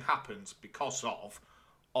this thing happens because of,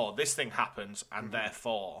 or this thing happens and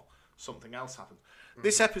therefore something else happens.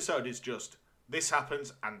 This episode is just this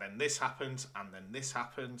happens and then this happens and then this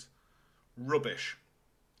happens. Rubbish.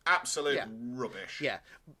 Absolute rubbish. Yeah,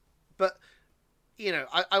 but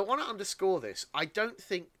I want to underscore this. I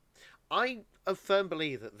a firm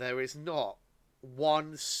believer that there is not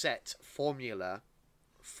one set formula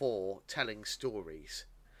for telling stories,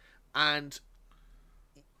 and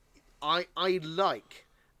I like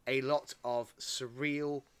a lot of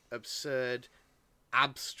surreal, absurd,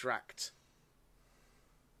 abstract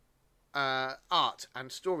art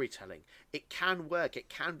and storytelling. It can work. It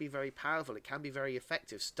can be very powerful. It can be very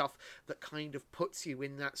effective. Stuff that kind of puts you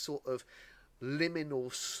in that sort of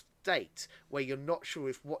liminal state where you're not sure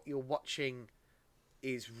if what you're watching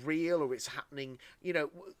is real or it's happening.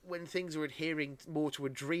 When things are adhering more to a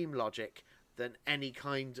dream logic than any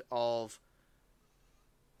kind of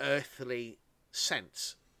earthly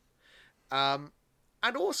sense. And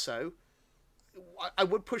also, I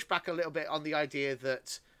would push back a little bit on the idea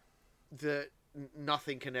that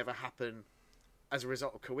nothing can ever happen as a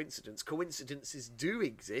result of coincidence. Coincidences do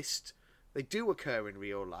exist. They do occur in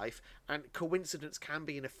real life, and coincidence can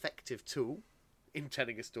be an effective tool in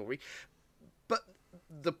telling a story. But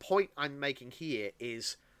the point I'm making here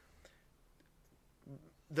is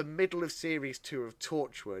the middle of Series 2 of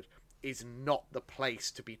Torchwood is not the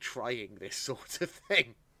place to be trying this sort of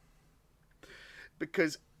thing.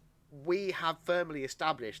 Because we have firmly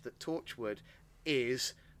established that Torchwood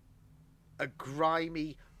is a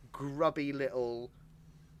grimy, grubby little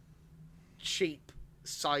cheap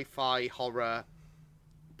sci-fi horror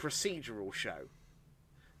procedural show.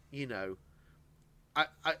 you know, I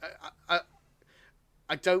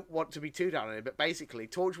don't want to be too down on it, but basically,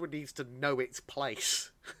 Torchwood needs to know its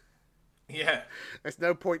place. Yeah. There's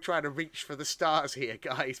no point trying to reach for the stars here,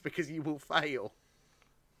 guys, because you will fail.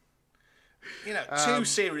 You know, 2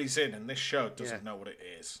 series in and this show doesn't know what it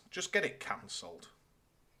is. Just get it cancelled.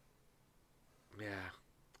 Yeah.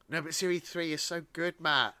 No, but Series 3 is so good,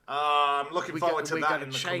 Matt. I'm looking forward to that in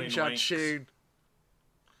the coming weeks. We're going to change our weeks. tune.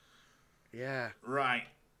 Yeah. Right.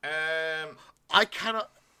 I cannot...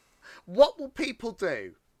 What will people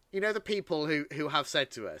do? You know, the people who have said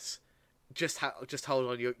to us, just hold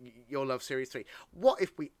on, you'll love Series 3. What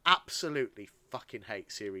if we absolutely fucking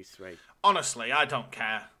hate Series 3? Honestly, I don't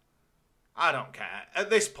care. I don't care. At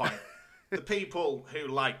this point, the people who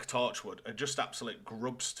like Torchwood are just absolute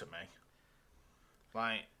grubs to me.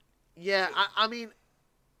 Like... Yeah, I mean...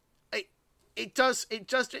 It does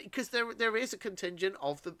because there is a contingent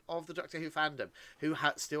of the Doctor Who fandom who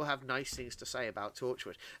still have nice things to say about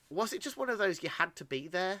Torchwood. Was it just one of those you had to be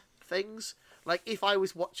there things? Like, if I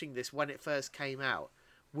was watching this when it first came out,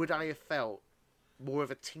 would I have felt more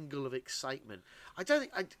of a tingle of excitement? I don't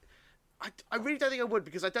think I really don't think I would,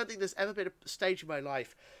 because I don't think there's ever been a stage in my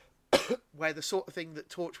life where the sort of thing that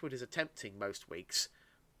Torchwood is attempting most weeks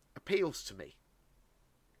appeals to me.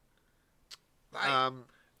 Like,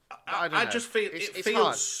 I just feel it feels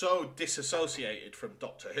hard. so disassociated from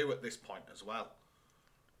Doctor Who at this point as well.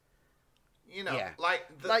 You know,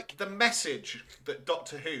 like the message that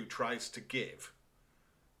Doctor Who tries to give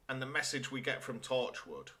and the message we get from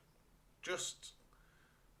Torchwood, just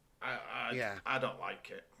I don't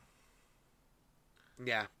like it.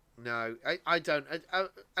 Yeah, no, I don't.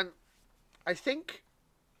 And I think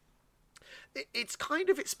it's kind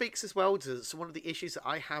of, it speaks as well to one of the issues that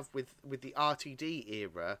I have with the RTD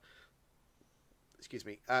era. Excuse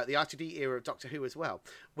me, the RTD era of Doctor Who as well,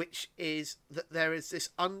 which is that there is this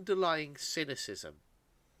underlying cynicism.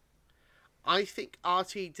 I think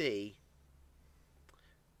RTD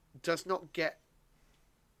does not get...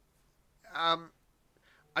 I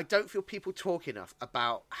don't feel people talk enough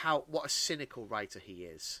about what a cynical writer he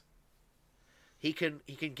is. He can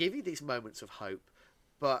give you these moments of hope,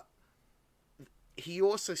 but he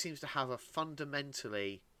also seems to have a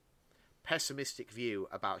fundamentally pessimistic view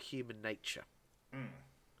about human nature.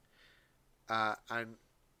 And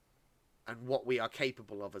what we are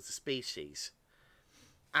capable of as a species.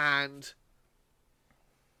 And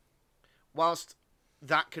whilst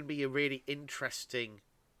that can be a really interesting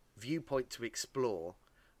viewpoint to explore,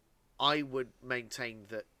 I would maintain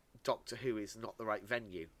that Doctor Who is not the right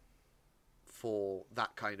venue for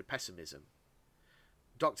that kind of pessimism.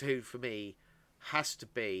 Doctor Who, for me, has to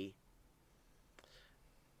be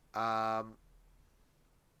an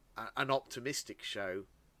optimistic show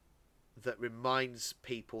that reminds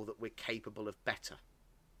people that we're capable of better.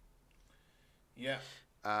 Yeah.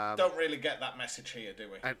 Don't really get that message here, do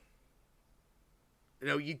we? And,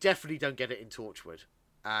 no, you definitely don't get it in Torchwood.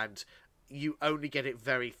 And you only get it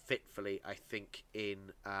very fitfully, I think,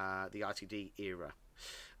 in the RTD era.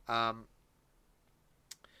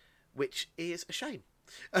 Which is a shame.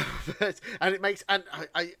 And it makes... And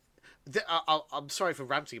I'm sorry for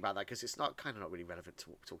ranting about that, because it's not really relevant to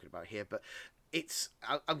what we're talking about here, but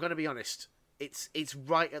I'm going to be honest, it's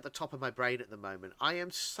right at the top of my brain at the moment. I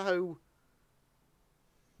am so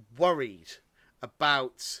worried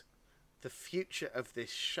about the future of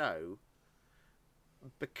this show,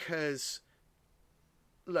 because,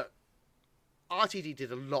 look, RTD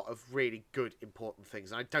did a lot of really good, important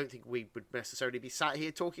things, and I don't think we would necessarily be sat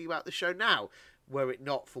here talking about the show now were it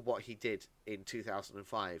not for what he did in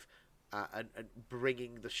 2005. And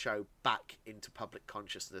bringing the show back into public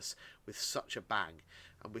consciousness with such a bang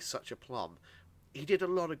and with such aplomb. He did a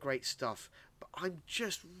lot of great stuff, but I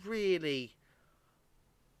really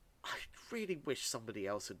wish somebody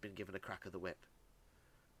else had been given a crack of the whip.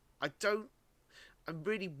 I'm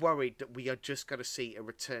really worried that we are just going to see a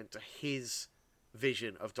return to his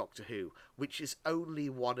vision of Doctor Who, which is only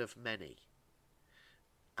one of many.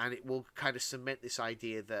 And it will kind of cement this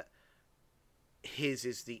idea that his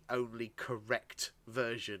is the only correct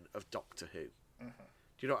version of Doctor Who. Mm-hmm.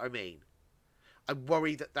 Do you know what I mean? I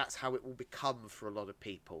worry that that's how it will become for a lot of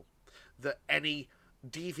people. That any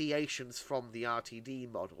deviations from the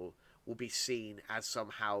RTD model will be seen as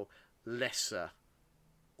somehow lesser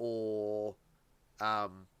or,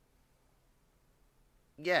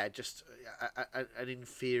 just an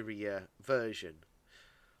inferior version.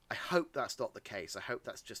 I hope that's not the case. I hope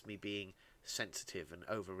that's just me being sensitive and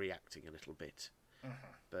overreacting a little bit.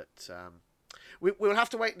 But we'll have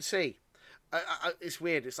to wait and see. It's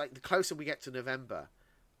weird. It's like the closer we get to November,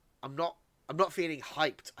 I'm not feeling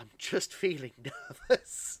hyped. I'm just feeling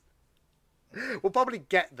nervous. We'll probably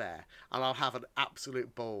get there, and I'll have an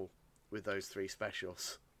absolute ball with those 3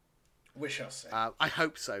 specials. We shall see. I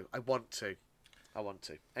hope so. I want to.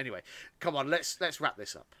 Anyway, come on, let's wrap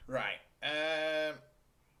this up. Right.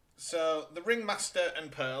 So the Ringmaster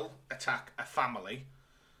and Pearl attack a family,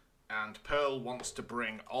 and Pearl wants to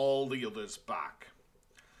bring all the others back.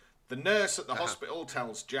 The nurse at the hospital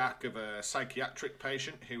tells Jack of a psychiatric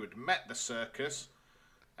patient who had met the circus,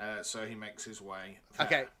 so he makes his way there.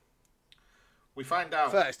 Okay. We find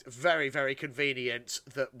out... First, very, very convenient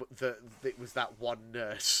that it was that one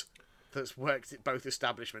nurse that's worked at both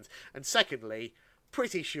establishments. And secondly,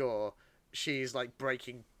 pretty sure she's, like,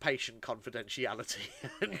 breaking patient confidentiality.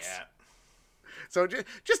 And Yeah. so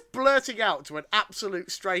just blurting out to an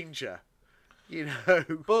absolute stranger, you know,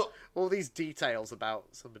 But all these details about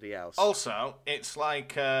somebody else. also, it's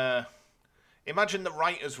like... imagine the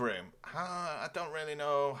writer's room. I don't really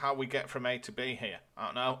know how we get from A to B here. I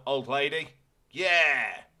don't know. Old lady?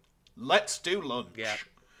 Yeah. Let's do lunch. Yeah.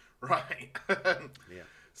 Right. Yeah.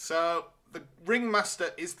 So, the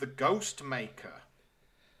Ringmaster is the ghost maker.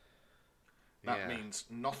 That Yeah. means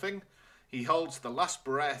nothing. He holds the last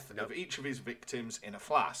breath of each of his victims in a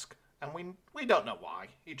flask. And we don't know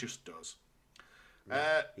why. He just does.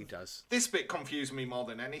 He does. This bit confused me more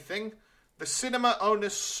than anything. The cinema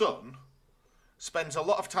owner's son spends a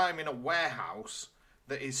lot of time in a warehouse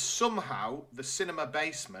that is somehow the cinema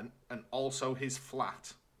basement and also his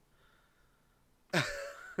flat.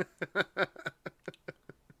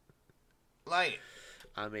 Like,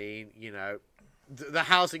 I mean, you know, the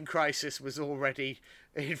housing crisis was already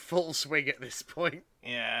in full swing at this point.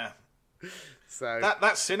 yeah. So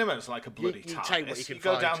That cinema's like a bloody you TARDIS. take what you can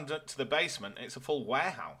go find. down to the basement, it's a full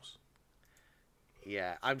warehouse.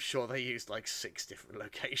 yeah, I'm sure they used like 6 different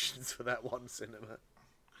locations for that one cinema.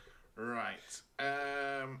 Right.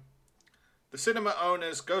 The cinema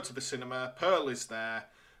owners go to the cinema. Pearl is there.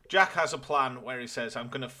 Jack has a plan where he says, I'm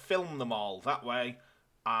going to film them all. That way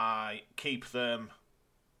I keep them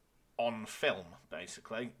on film,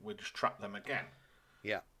 basically. We just trap them again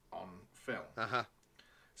Yeah. on film. Uh-huh.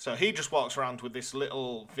 So he just walks around with this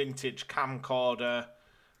little vintage camcorder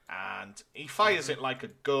and he fires it like a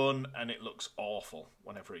gun and it looks awful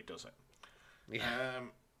whenever he does it. Yeah.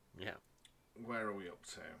 Yeah. Where are we up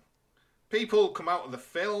to? People come out of the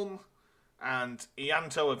film, and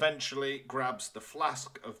Ianto eventually grabs the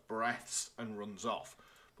flask of breaths and runs off.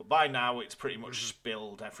 But by now, it's pretty much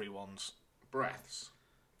spilled everyone's breaths.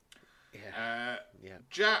 Yeah. Yeah.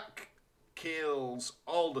 Jack kills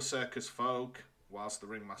all the circus folk whilst the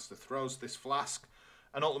Ringmaster throws this flask,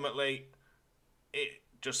 and ultimately, it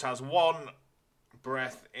just has one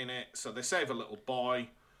breath in it, so they save a little boy.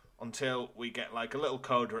 Until we get like a little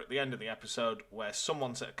coda at the end of the episode where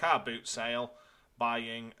someone's at a car boot sale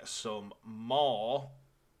buying some more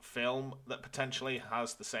film that potentially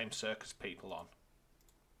has the same circus people on.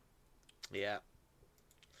 Yeah.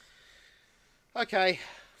 Okay,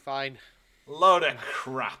 fine. Load of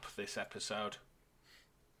crap, this episode.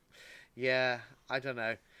 Yeah, I don't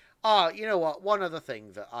know. Oh, you know what? One other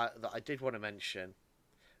thing that I did want to mention.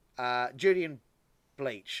 Julian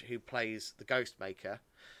Bleach, who plays the Ghostmaker,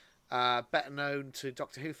 better known to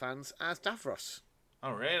Doctor Who fans as Davros.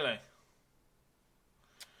 Oh, really?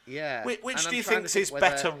 Yeah. Which And do you I'm trying think's to his think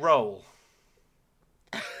better role?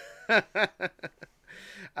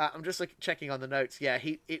 I'm just checking on the notes. Yeah,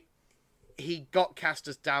 he got cast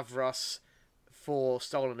as Davros for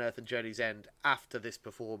Stolen Earth and Journey's End after this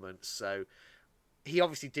performance, so he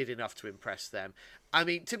obviously did enough to impress them. I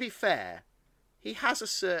mean, to be fair, he has a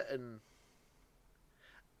certain...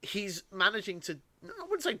 He's managing to, I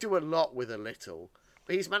wouldn't say do a lot with a little,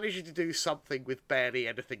 but he's managing to do something with barely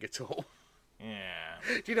anything at all. Yeah.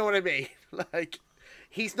 Do you know what I mean? Like,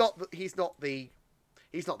 he's not the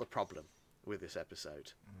problem with this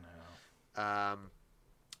episode. No.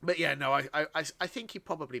 But yeah, no, I think he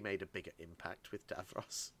probably made a bigger impact with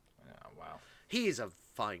Davros. Oh, wow. He is a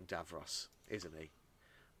fine Davros, isn't he?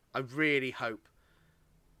 I really hope,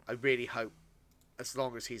 as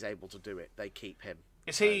long as he's able to do it, they keep him.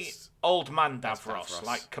 Is he old man Davros, Davros.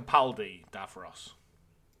 like Capaldi Davros?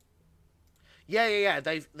 Yeah.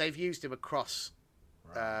 They've used him across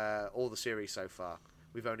all the series so far.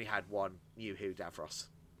 We've only had one New Who Davros,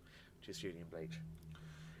 which is Julian Bleach.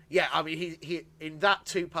 Yeah, I mean, he in that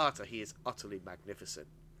 2-parter, he is utterly magnificent.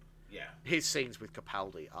 Yeah. His scenes with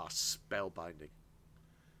Capaldi are spellbinding.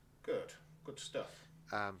 Good stuff.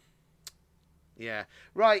 Yeah.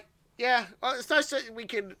 Right. Yeah. Well, it's nice that we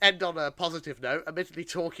can end on a positive note, admittedly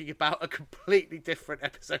talking about a completely different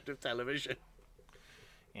episode of television.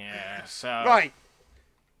 Yeah, so... Right.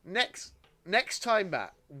 Next time,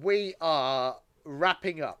 Matt, we are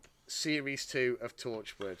wrapping up Series 2 of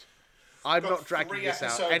Torchwood. I'm Got not dragging 3 this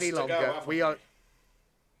out episodes any to longer. go, haven't We are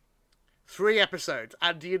 3 episodes,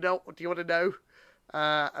 and do you want to know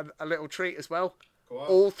a little treat as well? Go on.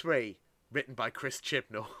 All 3 written by Chris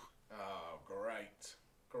Chibnall. Oh, great.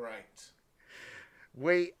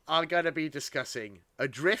 We are going to be discussing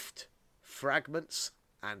Adrift, Fragments,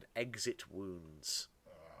 and Exit Wounds.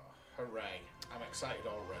 Hooray. I'm excited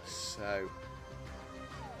already. So,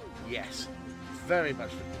 yes, very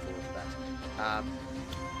much looking forward to that.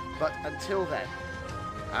 But until then,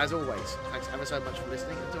 as always, thanks ever so much for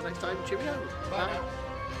listening. Until next time, cheerio. Bye now.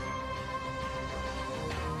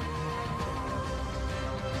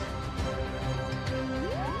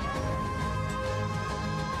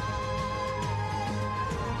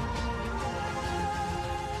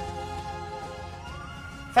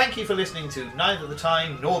 Thank you for listening to Neither the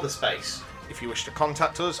Time Nor the Space. If you wish to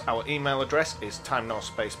contact us, our email address is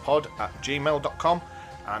timenorspacepod@gmail.com,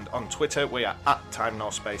 and on Twitter we are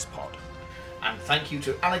 @timenorspacepod. And thank you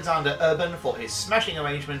to Alexander Urban for his smashing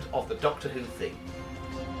arrangement of the Doctor Who theme.